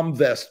bomb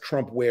vest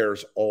Trump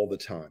wears all the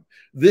time.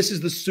 This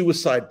is the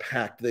suicide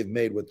pact they've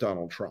made with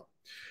Donald Trump.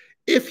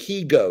 If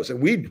he goes,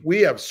 and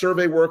we have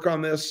survey work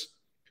on this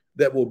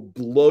that will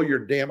blow your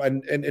damn,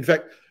 and in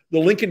fact, the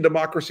Lincoln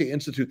Democracy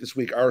Institute this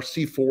week, our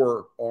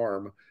C4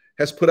 arm,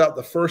 has put out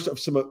the first of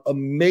some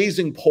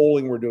amazing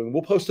polling we're doing.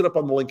 We'll post it up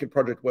on the Lincoln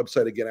Project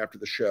website again after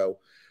the show,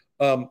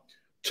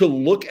 to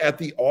look at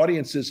the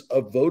audiences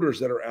of voters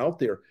that are out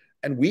there.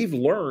 And we've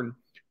learned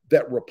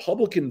that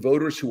Republican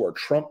voters who are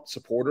Trump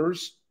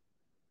supporters,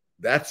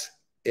 that's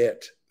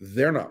it.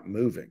 They're not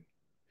moving.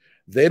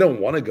 They don't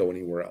want to go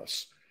anywhere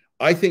else.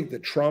 I think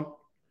that Trump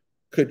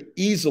could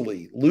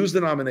easily lose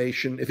the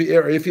nomination. If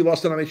he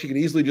lost the nomination, he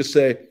could easily just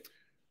say,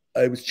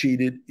 I was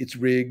cheated. It's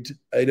rigged.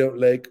 I don't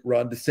like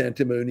Ron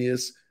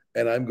DeSantimonious,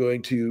 and I'm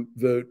going to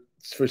vote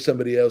for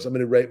somebody else. I'm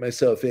going to write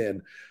myself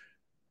in.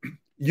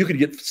 You could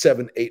get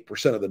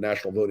 7-8% of the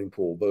national voting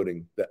pool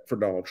voting for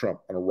Donald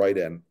Trump on a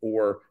write-in,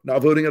 or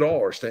not voting at all,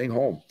 or staying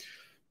home.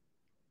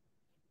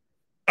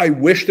 I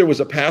wish there was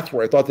a path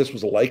where I thought this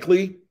was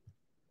likely,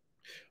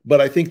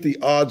 but I think the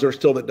odds are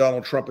still that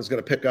Donald Trump is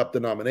going to pick up the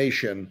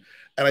nomination,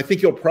 and I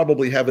think he'll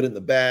probably have it in the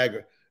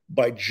bag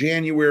by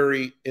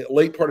January,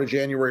 late part of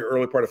January,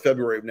 early part of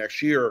February of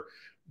next year,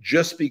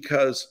 just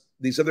because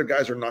these other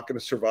guys are not going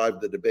to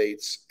survive the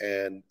debates,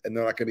 and they're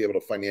not going to be able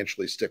to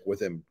financially stick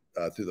with him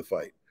through the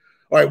fight.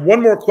 All right,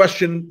 one more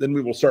question, then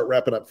we will start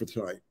wrapping up for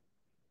tonight.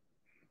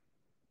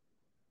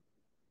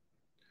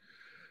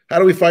 How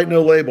do we fight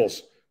No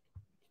Labels?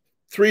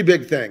 3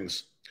 big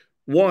things.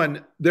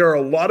 One, there are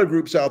a lot of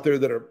groups out there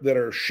that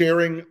are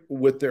sharing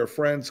with their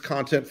friends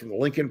content from the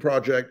Lincoln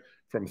Project,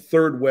 from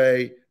Third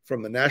Way,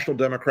 from the National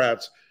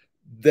Democrats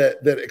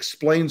that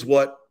explains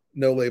what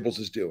No Labels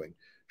is doing.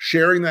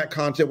 Sharing that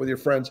content with your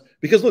friends,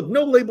 because look,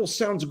 No Labels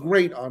sounds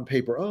great on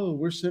paper. Oh,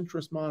 we're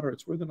centrist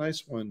moderates. We're the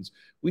nice ones.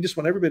 We just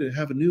want everybody to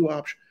have a new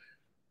option.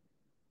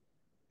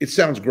 It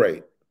sounds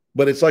great,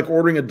 but it's like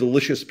ordering a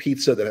delicious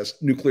pizza that has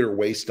nuclear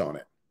waste on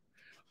it.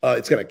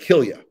 It's going to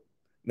kill you,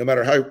 no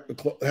matter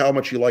how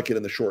much you like it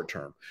in the short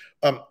term.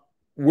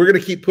 We're going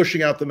to keep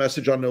pushing out the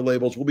message on No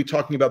Labels. We'll be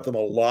talking about them a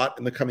lot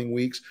in the coming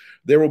weeks.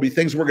 There will be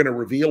things we're going to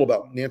reveal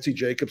about Nancy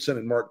Jacobson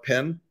and Mark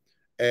Penn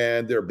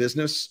and their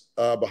business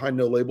behind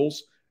No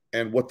Labels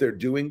and what they're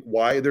doing,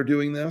 why they're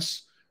doing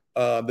this.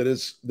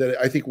 That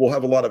I think will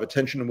have a lot of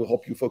attention, and we'll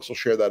hope you folks will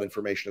share that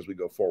information as we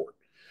go forward.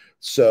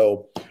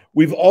 So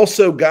we've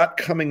also got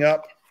coming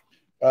up,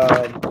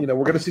 we're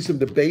going to see some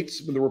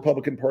debates with the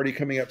Republican Party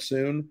coming up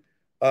soon.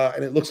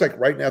 And it looks like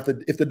right now,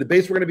 if the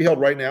debates were going to be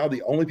held right now,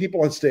 the only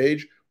people on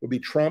stage would be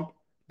Trump,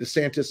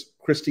 DeSantis,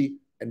 Christie,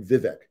 and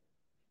Vivek.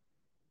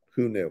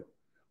 Who knew?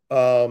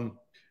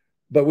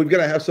 But we're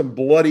going to have some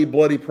bloody,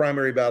 bloody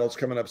primary battles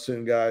coming up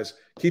soon, guys.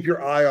 Keep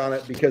your eye on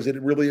it, because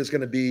it really is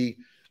going to be,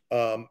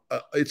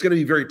 it's going to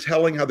be very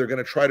telling how they're going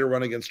to try to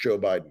run against Joe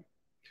Biden.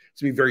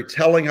 It's going to be very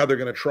telling how they're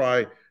going to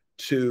try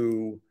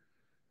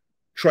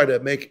try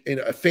to make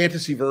a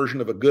fantasy version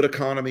of a good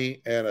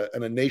economy and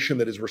a nation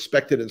that is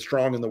respected and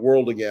strong in the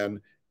world again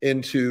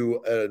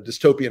into a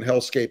dystopian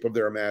hellscape of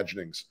their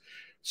imaginings.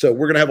 So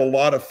we're going to have a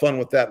lot of fun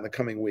with that in the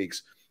coming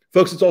weeks.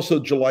 Folks, it's also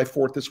July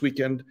 4th this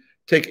weekend.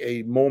 Take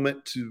a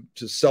moment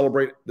to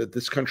celebrate that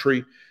this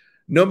country,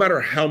 no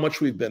matter how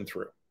much we've been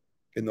through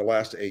in the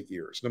last 8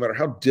 years, no matter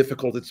how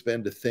difficult it's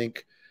been to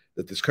think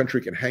that this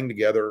country can hang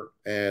together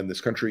and this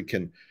country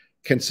can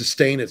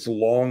sustain its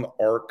long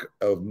arc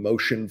of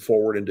motion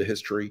forward into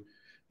history,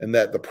 and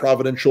that the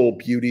providential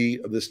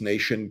beauty of this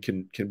nation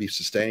can be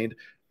sustained,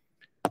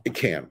 it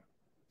can.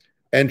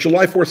 And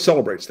July 4th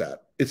celebrates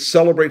that. It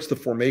celebrates the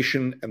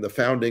formation and the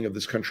founding of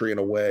this country in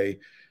a way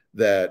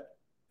that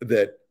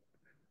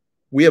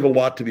we have a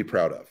lot to be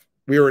proud of.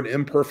 We are an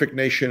imperfect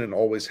nation and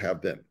always have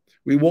been.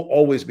 We will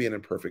always be an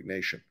imperfect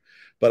nation.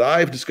 But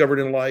I've discovered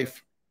in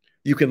life,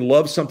 you can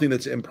love something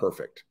that's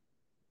imperfect.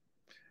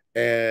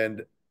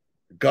 And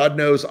God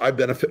knows I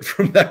benefit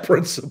from that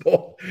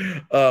principle.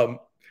 And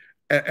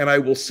I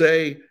will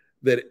say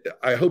that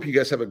I hope you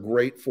guys have a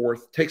great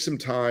 4th. Take some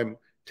time,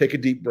 take a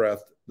deep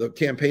breath. The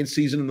campaign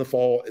season in the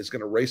fall is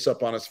going to race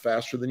up on us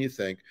faster than you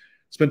think.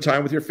 Spend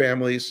time with your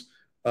families.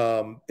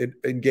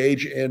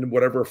 Engage in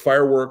whatever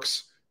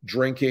fireworks,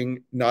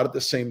 drinking, not at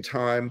the same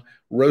time,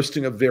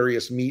 roasting of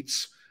various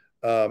meats,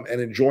 and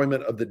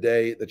enjoyment of the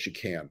day that you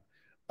can.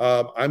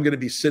 I'm going to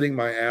be sitting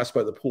my ass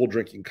by the pool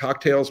drinking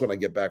cocktails when I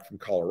get back from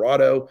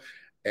Colorado,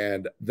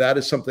 and that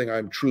is something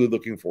I'm truly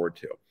looking forward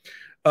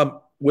to.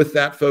 With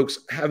that, folks,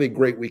 have a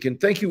great weekend.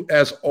 Thank you,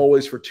 as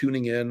always, for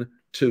tuning in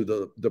to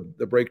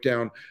the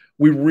breakdown.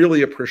 We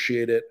really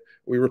appreciate it.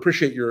 We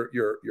appreciate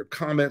your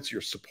comments,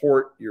 your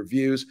support, your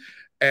views,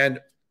 and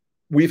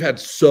we've had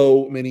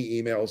so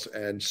many emails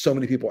and so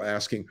many people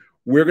asking.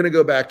 We're going to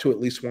go back to at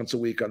least once a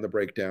week on the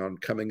breakdown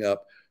coming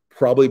up,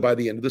 probably by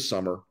the end of the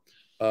summer.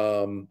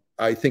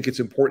 I think it's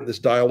important, this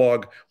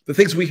dialogue. The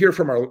things we hear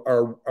from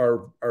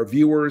our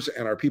viewers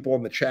and our people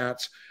in the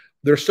chats,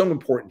 they're so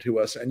important to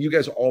us, and you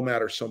guys all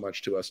matter so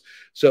much to us.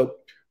 So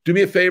do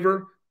me a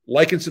favor,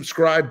 like and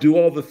subscribe, do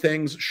all the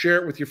things, share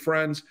it with your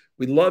friends.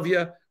 We love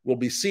you. We'll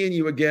be seeing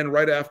you again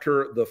right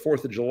after the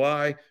 4th of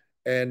July,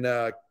 and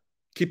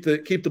keep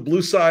the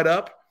blue side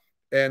up,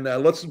 and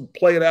let's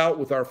play it out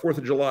with our 4th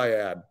of July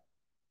ad.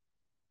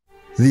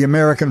 The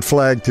American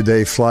flag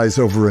today flies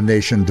over a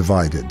nation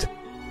divided.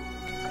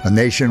 A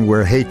nation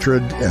where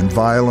hatred and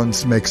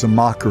violence makes a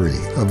mockery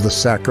of the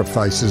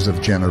sacrifices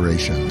of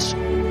generations.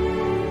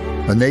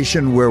 A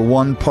nation where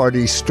one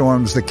party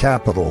storms the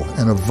Capitol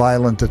in a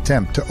violent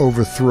attempt to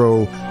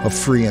overthrow a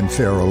free and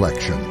fair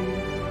election.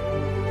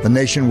 A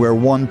nation where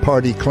one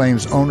party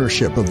claims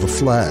ownership of the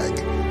flag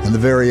and the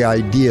very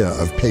idea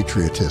of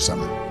patriotism.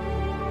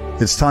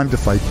 It's time to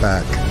fight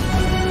back,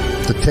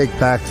 to take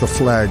back the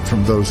flag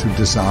from those who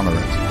dishonor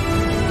it.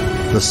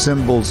 The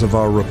symbols of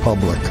our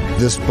republic,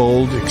 this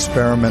bold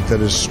experiment that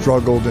has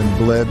struggled and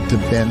bled to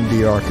bend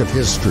the arc of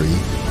history,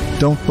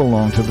 don't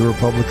belong to the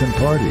Republican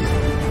Party.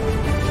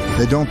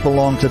 They don't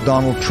belong to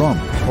Donald Trump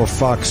or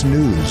Fox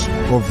News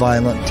or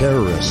violent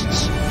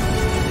terrorists.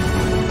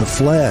 The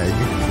flag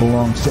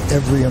belongs to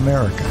every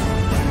American.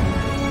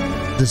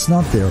 It's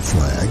not their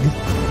flag.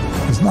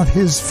 It's not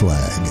his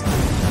flag.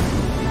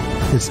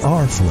 It's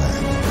our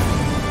flag.